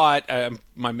 We saw it.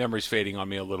 My memory's fading on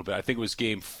me a little bit. I think it was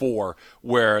Game 4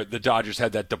 where the Dodgers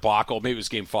had that debacle. Maybe it was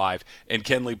Game 5, and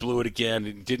Kenley blew it again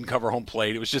and didn't cover home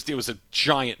plate. It was a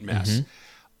giant mess.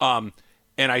 And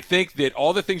I think that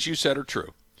all the things you said are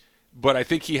true. But I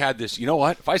think he had this, you know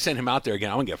what? If I send him out there again,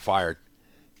 I'm going to get fired.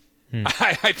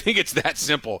 I think it's that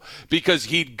simple because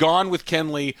he'd gone with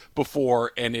Kenley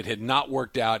before and it had not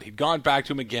worked out. He'd gone back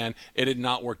to him again. It had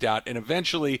not worked out. And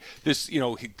eventually he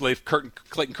left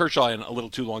Clayton Kershaw in a little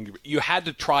too long. You had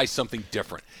to try something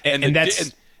different.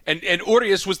 And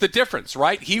Urias was the difference,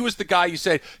 right? He was the guy you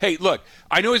said, hey, look,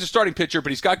 I know he's a starting pitcher,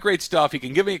 but he's got great stuff. He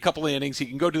can give me a couple of innings. He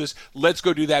can go do this. Let's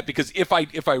go do that because if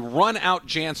I run out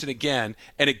Jansen again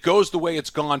and it goes the way it's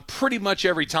gone pretty much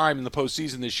every time in the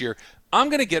postseason this year, I'm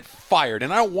going to get fired,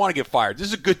 and I don't want to get fired. This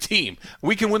is a good team.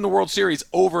 We can win the World Series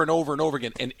over and over and over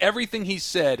again. And everything he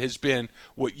said has been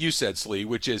what you said, Slee,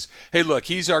 which is, hey, look,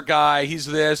 he's our guy, he's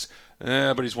this,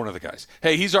 but he's one of the guys.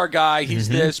 Hey, he's our guy, he's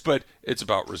this, but it's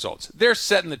about results. They're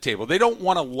setting the table. They don't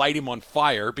want to light him on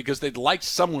fire because they'd like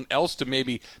someone else to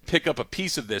maybe pick up a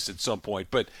piece of this at some point.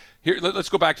 But here, let's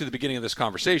go back to the beginning of this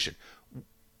conversation.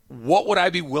 What would I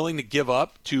be willing to give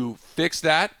up to fix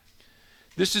that?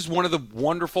 This is one of the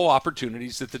wonderful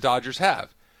opportunities that the Dodgers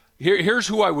have. Here's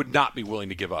who I would not be willing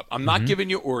to give up. I'm not giving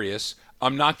you Urias.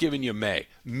 I'm not giving you May.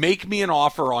 Make me an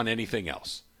offer on anything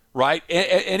else, right?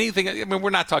 Anything. I mean, we're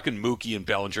not talking Mookie and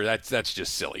Bellinger. That's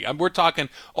just silly. We're talking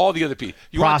all the other people.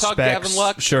 You want to talk Gavin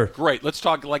Lux? Sure. Great. Let's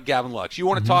talk like Gavin Lux. You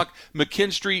want to talk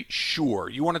McKinstry? Sure.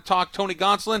 You want to talk Tony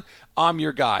Gonsolin? I'm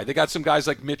your guy. They got some guys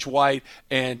like Mitch White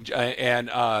and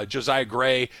Josiah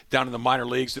Gray down in the minor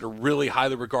leagues that are really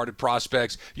highly regarded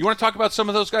prospects. You want to talk about some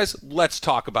of those guys? Let's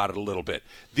talk about it a little bit.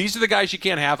 These are the guys you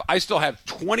can't have. I still have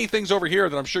 20 things over here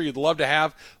that I'm sure you'd love to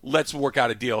have. Let's work out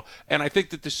a deal. And I think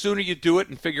that the sooner you do it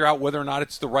and figure out whether or not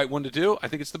it's the right one to do, I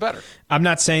think it's the better. I'm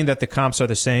not saying that the comps are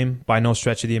the same by no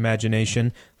stretch of the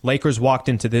imagination. Lakers walked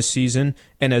into this season,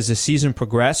 and as the season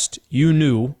progressed, you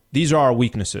knew these are our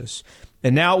weaknesses.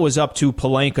 And now it was up to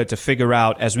Pelinka to figure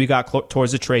out, as we got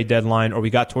towards the trade deadline or we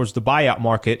got towards the buyout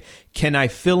market, can I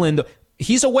fill in the...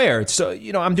 He's aware. So,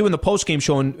 I'm doing the post-game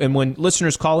show, and when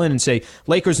listeners call in and say,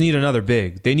 Lakers need another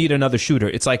big, they need another shooter,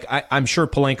 it's like, I'm sure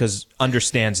Pelinka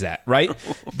understands that, right?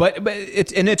 but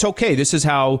it's okay. This is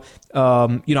how,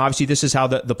 obviously this is how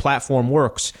the platform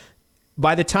works.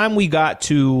 By the time we got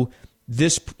to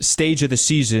this stage of the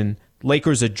season,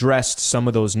 Lakers addressed some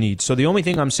of those needs. So the only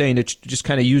thing I'm saying is just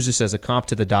kind of use this as a comp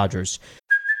to the Dodgers.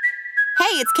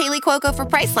 Hey, it's Kaylee Cuoco for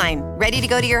Priceline. Ready to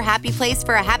go to your happy place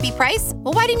for a happy price?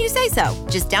 Well, why didn't you say so?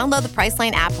 Just download the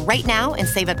Priceline app right now and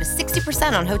save up to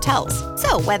 60% on hotels.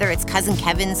 So whether it's Cousin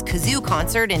Kevin's Kazoo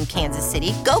Concert in Kansas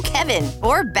City, go Kevin,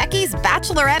 or Becky's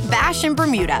Bachelorette Bash in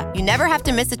Bermuda, you never have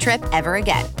to miss a trip ever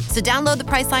again. So download the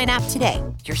Priceline app today.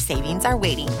 Your savings are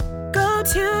waiting. Go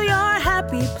to your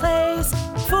happy place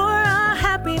for a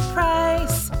happy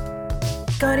price.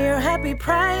 Go to your happy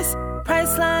price,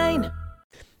 Priceline.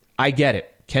 I get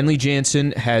it. Kenley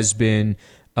Jansen has been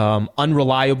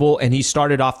unreliable, and he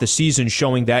started off the season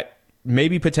showing that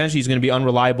maybe potentially he's going to be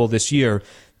unreliable this year.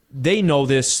 They know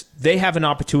this. They have an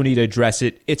opportunity to address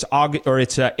it. It's August, or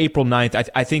it's April 9th.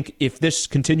 I think if this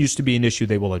continues to be an issue,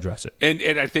 they will address it. And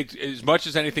I think as much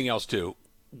as anything else, too,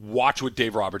 watch what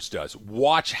Dave Roberts does.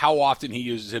 Watch how often he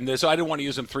uses him. So I didn't want to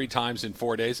use him 3 times in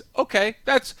 4 days. Okay,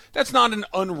 that's not an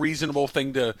unreasonable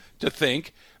thing to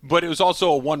think. But it was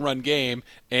also a one-run game,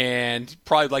 and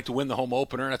probably like to win the home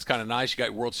opener. And that's kind of nice. You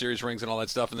got World Series rings and all that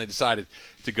stuff, and they decided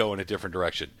to go in a different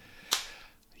direction.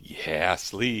 Yeah,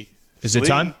 Slee. Is it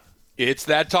time? It's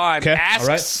that time. Okay. Ask All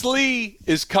right. Slee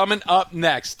is coming up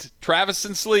next. Travis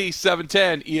and Slee,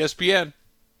 710 ESPN.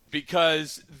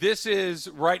 Because this is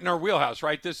right in our wheelhouse,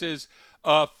 right? This is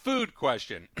a food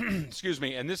question. Excuse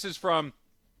me. And this is from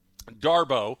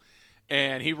Darbo,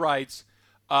 and he writes,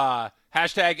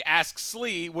 hashtag Ask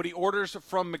Slee what he orders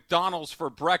from McDonald's for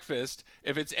breakfast.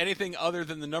 If it's anything other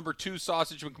than the number 2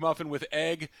 sausage McMuffin with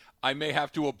egg, I may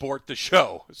have to abort the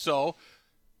show. So,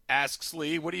 Ask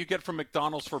Slee, what do you get from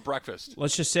McDonald's for breakfast?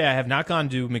 Let's just say I have not gone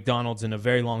to McDonald's in a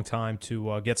very long time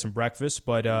to get some breakfast,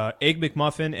 but egg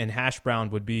McMuffin and hash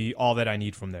brown would be all that I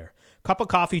need from there. Cup of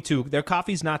coffee, too. Their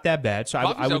coffee's not that bad, so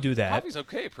I would do that. Coffee's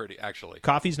okay, actually.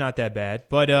 Coffee's not that bad,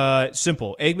 but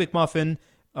simple. Egg McMuffin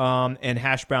and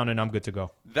hash brown, and I'm good to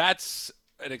go. That's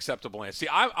an acceptable answer. See,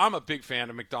 I'm a big fan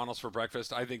of McDonald's for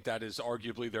breakfast. I think that is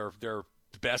arguably their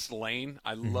best lane.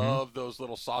 I love those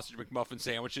little sausage McMuffin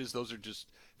sandwiches. Those are just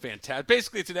fantastic.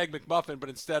 Basically, it's an egg McMuffin, but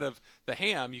instead of the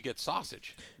ham, you get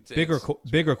sausage.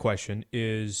 Bigger question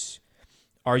is,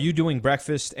 are you doing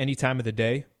breakfast any time of the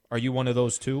day? Are you one of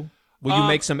those two? Will you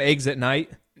make some eggs at night?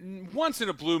 Once in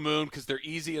a blue moon because they're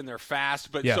easy and they're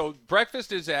fast. But Yeah. So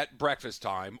breakfast is at breakfast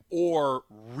time or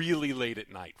really late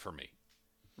at night for me.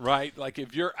 Right? Like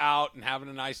if you're out and having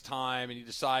a nice time and you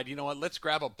decide, you know what, let's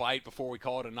grab a bite before we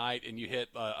call it a night, and you hit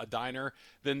a diner,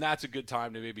 then that's a good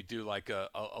time to maybe do like a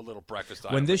little breakfast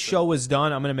item. When this show is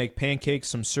done, I'm going to make pancakes,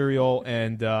 some cereal,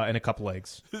 and a couple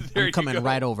eggs. There I'm you coming go.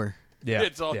 right over. Yeah,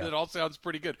 It all sounds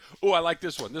pretty good. Oh, I like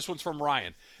this one. This one's from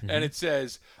Ryan. And it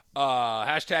says,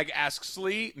 hashtag Ask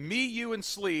Slee. Me, you, and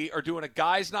Slee are doing a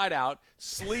guys' night out.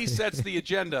 Slee sets the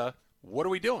agenda. What are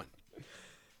we doing?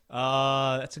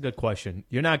 That's a good question.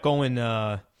 You're not going.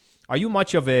 Are you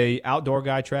much of a outdoor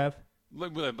guy, Trav?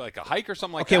 Like a hike or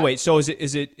something like that? Okay, wait. So is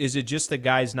it just the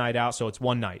guys' night out? So it's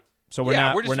one night. So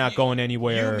we're not going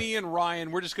anywhere. You, me, and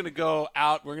Ryan, we're just going to go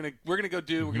out. We're going to go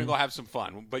do. We're going to go have some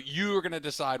fun. But you are going to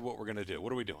decide what we're going to do.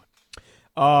 What are we doing?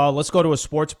 Let's go to a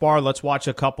sports bar. Let's watch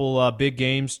a couple big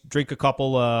games. Drink a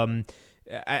couple.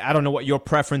 I don't know what your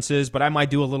preference is, but I might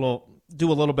do a little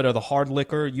bit of the hard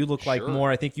liquor. You look like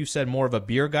more. I think you said more of a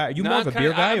beer guy. Are you more of a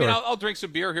beer guy? I mean, I'll drink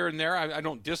some beer here and there. I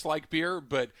don't dislike beer,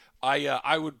 but I'm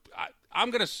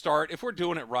going to start. If we're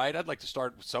doing it right, I'd like to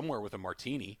start somewhere with a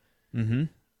martini. Mm-hmm.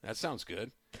 That sounds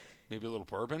good. Maybe a little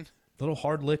bourbon. A little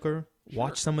hard liquor. Sure.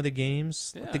 Watch some of the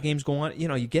games. Yeah. Let the games go on.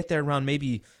 You get there around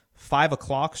maybe 5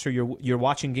 o'clock, so you're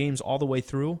watching games all the way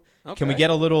through. Okay. Can we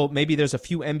get a little? Maybe there's a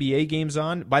few NBA games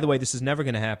on. By the way, this is never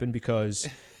going to happen because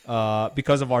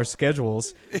of our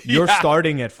schedules. You're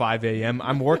starting at 5 a.m.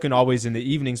 I'm working always in the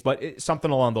evenings, but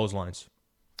something along those lines.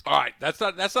 All right, that's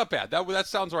not bad. That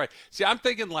sounds all right. See, I'm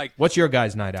thinking like, what's your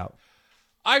guys' night out?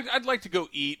 I'd like to go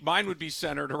eat. Mine would be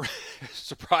centered around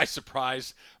surprise,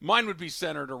 surprise. Mine would be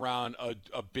centered around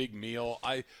a big meal.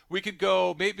 We could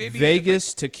go maybe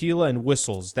Vegas, tequila, and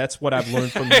whistles. That's what I've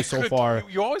learned from you so far.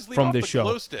 You always leave from off this the show.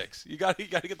 Glow sticks. You got to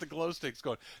get the glow sticks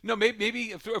going. No,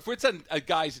 maybe if it's a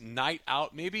guy's night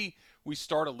out, maybe we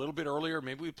start a little bit earlier.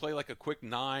 Maybe we play like a quick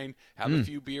 9, have a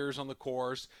few beers on the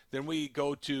course. Then we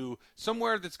go to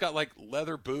somewhere that's got like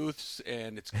leather booths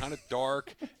and it's kind of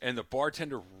dark and the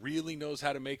bartender really knows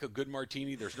how to make a good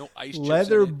martini. There's no ice chips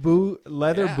leather in it.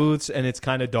 Leather booths and it's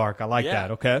kind of dark. I like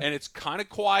that, okay? And it's kind of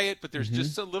quiet, but there's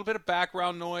just a little bit of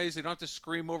background noise. They don't have to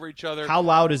scream over each other. How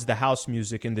loud is the house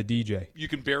music and the DJ? You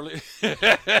can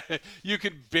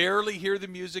barely hear the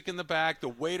music in the back. The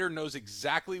waiter knows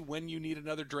exactly when you need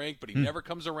another drink, but he never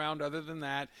comes around other than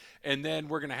that. And then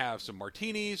we're going to have some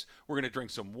martinis. We're going to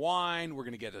drink some wine. We're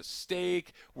going to get a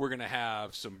steak. We're going to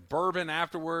have some bourbon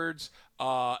afterwards.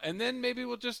 And then maybe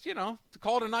we'll just,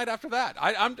 call it a night after that.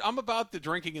 I'm about the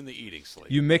drinking and the eating, Slee.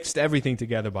 You mixed everything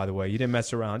together, by the way. You didn't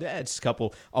mess around. Just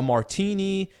a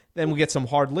martini. Then we'll get some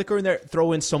hard liquor in there.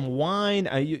 Throw in some wine.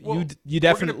 You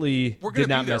definitely did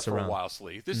not mess around. For a while,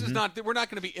 Slee. This is not. We're not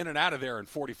going to be in and out of there in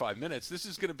 45 minutes. This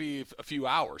is going to be a few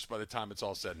hours by the time it's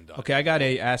all said and done. Okay, I got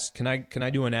a ask. Can I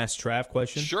do an Ask Trav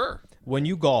question? Sure. When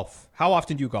you golf, how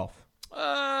often do you golf?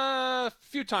 A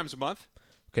few times a month.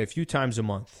 Okay, a few times a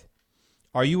month.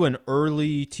 Are you an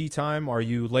early tee time? Are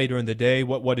you later in the day?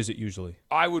 What is it usually?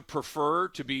 I would prefer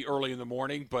to be early in the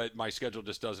morning, but my schedule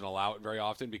just doesn't allow it very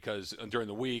often because during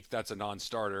the week, that's a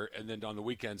non-starter. And then on the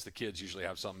weekends, the kids usually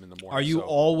have something in the morning. Are you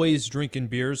always drinking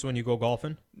beers when you go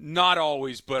golfing? Not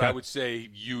always, but I would say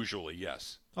usually,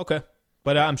 yes. Okay.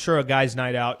 But I'm sure a guy's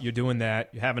night out, you're doing that,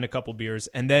 you're having a couple beers,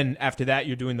 and then after that,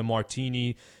 you're doing the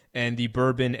martini and the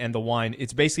bourbon and the wine.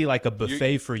 It's basically like a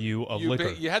buffet for you of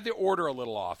liquor. You had the order a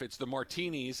little off. It's the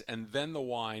martinis and then the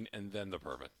wine and then the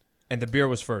bourbon. And the beer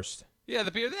was first. Yeah,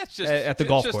 the beer. That's just at the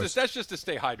golf course. That's just to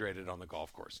stay hydrated on the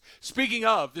golf course. Speaking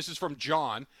of, this is from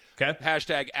John. Okay.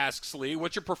 Hashtag Asks Lee.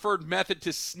 What's your preferred method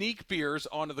to sneak beers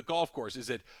onto the golf course? Is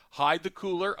it hide the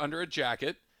cooler under a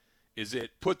jacket? Is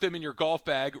it put them in your golf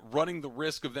bag, running the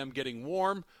risk of them getting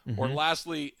warm? Or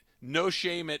lastly, no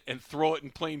shame it and throw it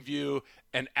in plain view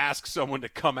and ask someone to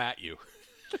come at you?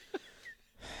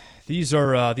 These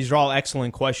are all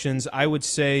excellent questions. I would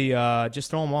say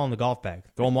just throw them all in the golf bag.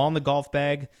 Throw them all in the golf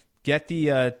bag. Get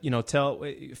the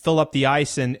fill up the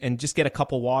ice and just get a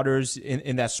couple waters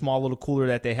in that small little cooler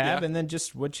that they have, and then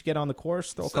just what you get on the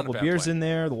course, throw a couple beers in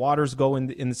there. The waters go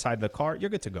inside the cart. You're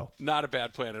good to go. Not a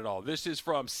bad plan at all. This is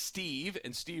from Steve,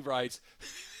 and Steve writes,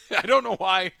 I don't know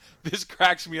why this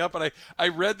cracks me up, but I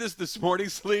read this morning,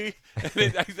 Slee,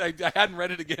 and I hadn't read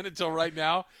it again until right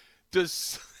now.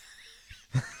 Does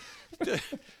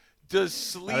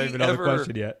Slee I don't even know the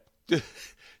question yet.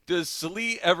 Does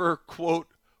Slee ever quote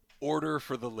order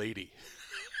for the lady?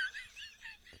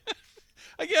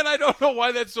 Again, I don't know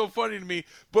why that's so funny to me,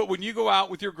 but when you go out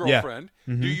with your girlfriend,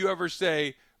 do you ever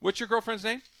say, what's your girlfriend's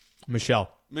name? Michelle.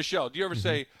 Do you ever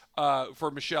say,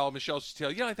 for Michelle tell,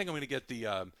 I think I'm going to get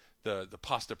the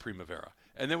pasta primavera.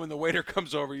 And then when the waiter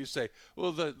comes over, you say,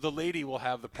 well, the lady will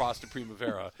have the pasta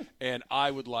primavera, and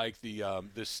I would like the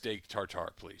steak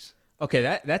tartare, please.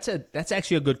 Okay, that's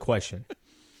actually a good question.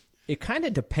 It kind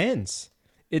of depends.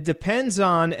 It depends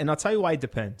on, and I'll tell you why it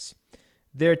depends.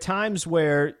 There are times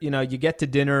where, you get to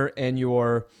dinner and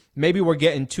maybe we're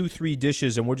getting 2-3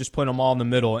 dishes and we're just putting them all in the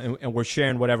middle and we're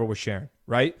sharing whatever we're sharing,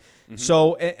 right? Mm-hmm.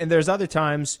 So, and there's other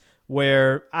times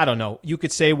where, I don't know, you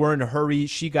could say we're in a hurry.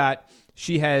 She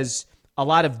has a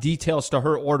lot of details to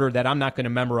her order that I'm not going to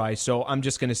memorize. So I'm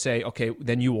just going to say, okay,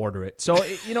 then you order it. So,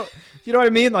 you know what I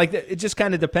mean? Like, it just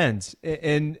kind of depends.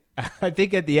 And I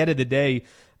think at the end of the day,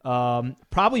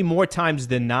 probably more times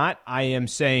than not, I am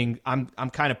saying I'm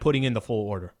kind of putting in the full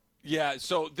order. Yeah,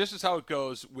 so this is how it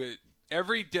goes with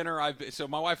every dinner so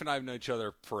my wife and I have known each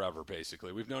other forever,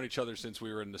 basically. We've known each other since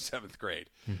we were in the 7th grade.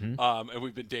 And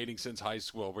we've been dating since high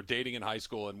school. We're dating in high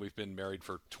school, and we've been married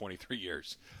for 23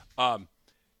 years.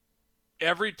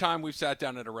 Every time we've sat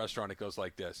down at a restaurant, it goes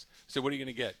like this. So what are you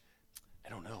going to get? I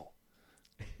don't know.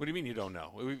 What do you mean you don't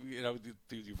know?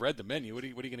 You've read the menu. What are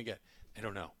you going to get? I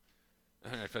don't know.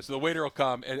 All right, so the waiter will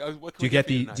come. And, do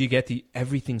you get the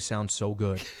everything sounds so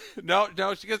good? No.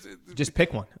 She gets, just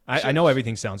pick one. I know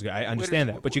everything sounds good. I understand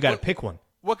that, but you got to pick one.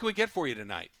 What can we get for you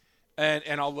tonight?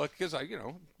 And I'll look because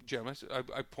Jim,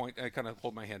 I point. I kind of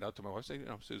hold my hand out to my wife. Say,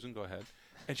 Susan, go ahead.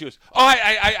 And she goes, "Oh,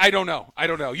 I don't know. I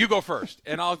don't know. You go first."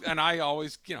 And I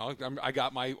always, I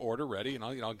got my order ready, and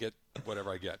I'll get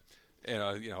whatever I get. And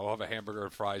I'll have a hamburger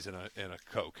and fries and a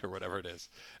Coke or whatever it is.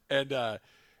 And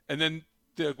then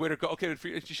the waiter go, "Okay,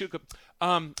 she should go.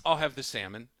 I'll have the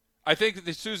salmon." I think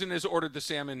that Susan has ordered the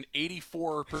salmon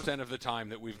 84% of the time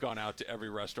that we've gone out to every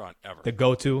restaurant ever. The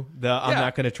go-to, I'm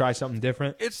not going to try something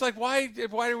different. It's like, why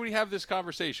do we have this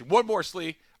conversation? One more,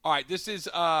 Slee. All right, this is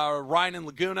Ryan in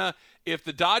Laguna. If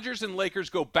the Dodgers and Lakers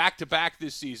go back-to-back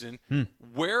this season,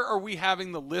 where are we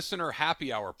having the listener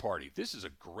happy hour party? This is a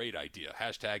great idea.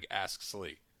 Hashtag Ask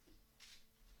Slee.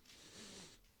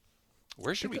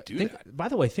 Where should we do that? By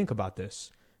the way, think about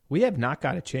this. We have not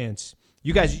got a chance.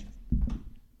 You guys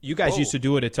used to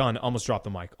do it a ton. Almost dropped the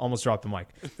mic. That was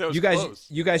close.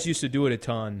 You guys used to do it a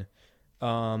ton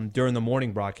during the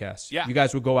morning broadcast. Yeah. You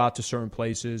guys would go out to certain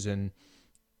places. And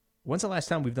when's the last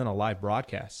time we've done a live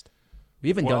broadcast? We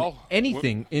haven't done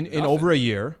anything in over a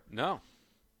year. No.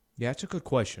 Yeah, that's a good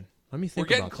question. Let me think.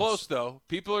 We're getting close, though.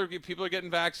 People are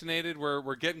getting vaccinated.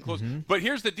 We're getting close. But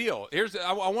here's the deal.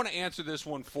 I want to answer this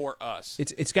one for us.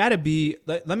 It's got to be.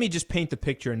 Let me just paint the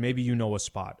picture, and maybe you know a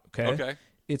spot. Okay. Okay.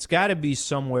 It's got to be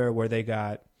somewhere where they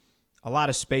got a lot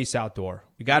of space outdoor.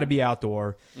 We got to be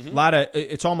outdoor. A lot of.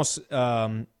 It's almost.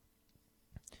 I'm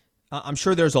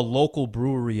sure there's a local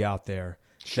brewery out there.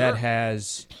 Sure. That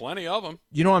has plenty of them.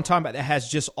 You know what I'm talking about? That has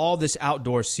just all this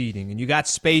outdoor seating, and you got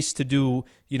space to do.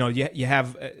 You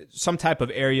have some type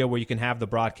of area where you can have the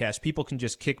broadcast. People can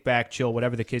just kick back, chill,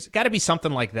 whatever the case. Got to be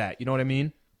something like that. You know what I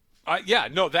mean? Yeah,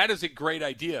 no, that is a great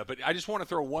idea. But I just want to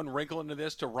throw one wrinkle into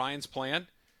this to Ryan's plan.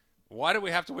 Why do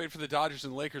we have to wait for the Dodgers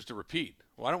and Lakers to repeat?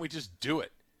 Why don't we just do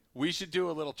it? We should do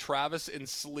a little Travis and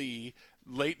Slee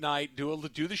late night, do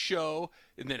the show,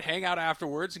 and then hang out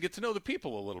afterwards and get to know the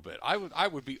people a little bit. I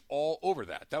would be all over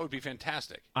that. That would be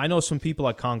fantastic. I know some people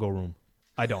at Congo Room.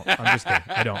 I don't. I'm just kidding.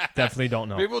 I don't. Definitely don't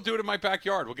know. Maybe we'll do it in my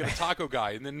backyard. We'll get a taco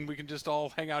guy, and then we can just all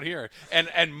hang out here.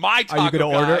 And my taco Are you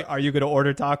gonna guy. Are you gonna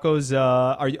order tacos?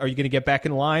 Are you gonna get back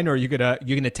in line, or are you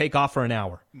gonna take off for an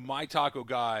hour? My taco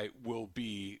guy will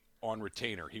be on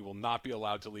retainer. He will not be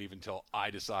allowed to leave until I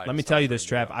decide. Let me tell you this,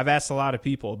 Trav. I've asked a lot of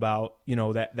people about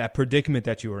that predicament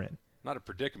that you were in. Not a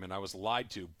predicament. I was lied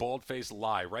to. Bald-faced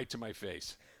lie right to my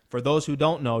face. For those who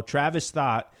don't know, Travis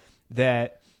thought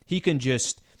that he can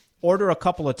just order a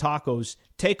couple of tacos,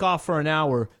 take off for an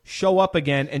hour, show up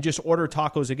again, and just order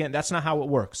tacos again. That's not how it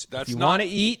works. If you want to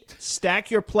eat, stack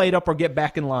your plate up or get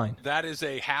back in line. That is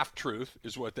a half-truth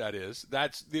is what that is.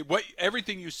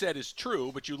 Everything you said is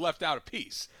true, but you left out a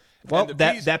piece. Well,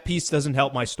 that piece doesn't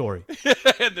help my story.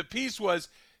 And the piece was,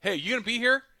 hey, you going to be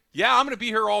here? Yeah, I'm going to be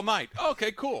here all night.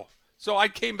 Okay, cool. So I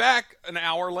came back an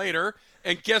hour later,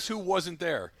 and guess who wasn't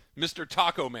there? Mr.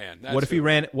 Taco Man. What if he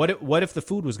ran? What if the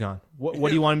food was gone? What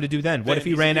do you want him to do then? What if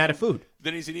he ran out of food?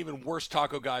 Then he's an even worse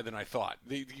taco guy than I thought.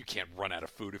 You can't run out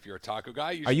of food if you're a taco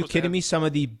guy. Are you kidding me? Some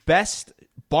of the best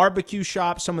barbecue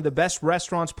shops, some of the best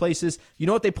restaurants, places. You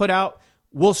know what they put out?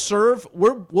 We'll serve.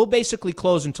 We'll basically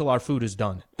close until our food is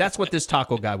done. That's what this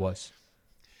taco guy was.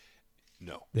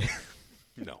 No.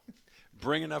 No.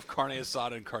 Bring enough carne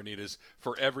asada and carnitas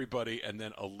for everybody, and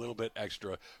then a little bit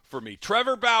extra for me.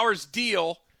 Trevor Bauer's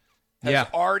deal has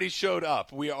already showed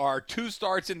up. We are 2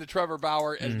 starts into Trevor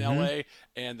Bauer in L.A.,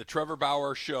 and the Trevor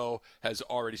Bauer show has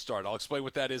already started. I'll explain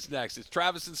what that is next. It's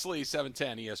Travis and Slee,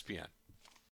 710 ESPN.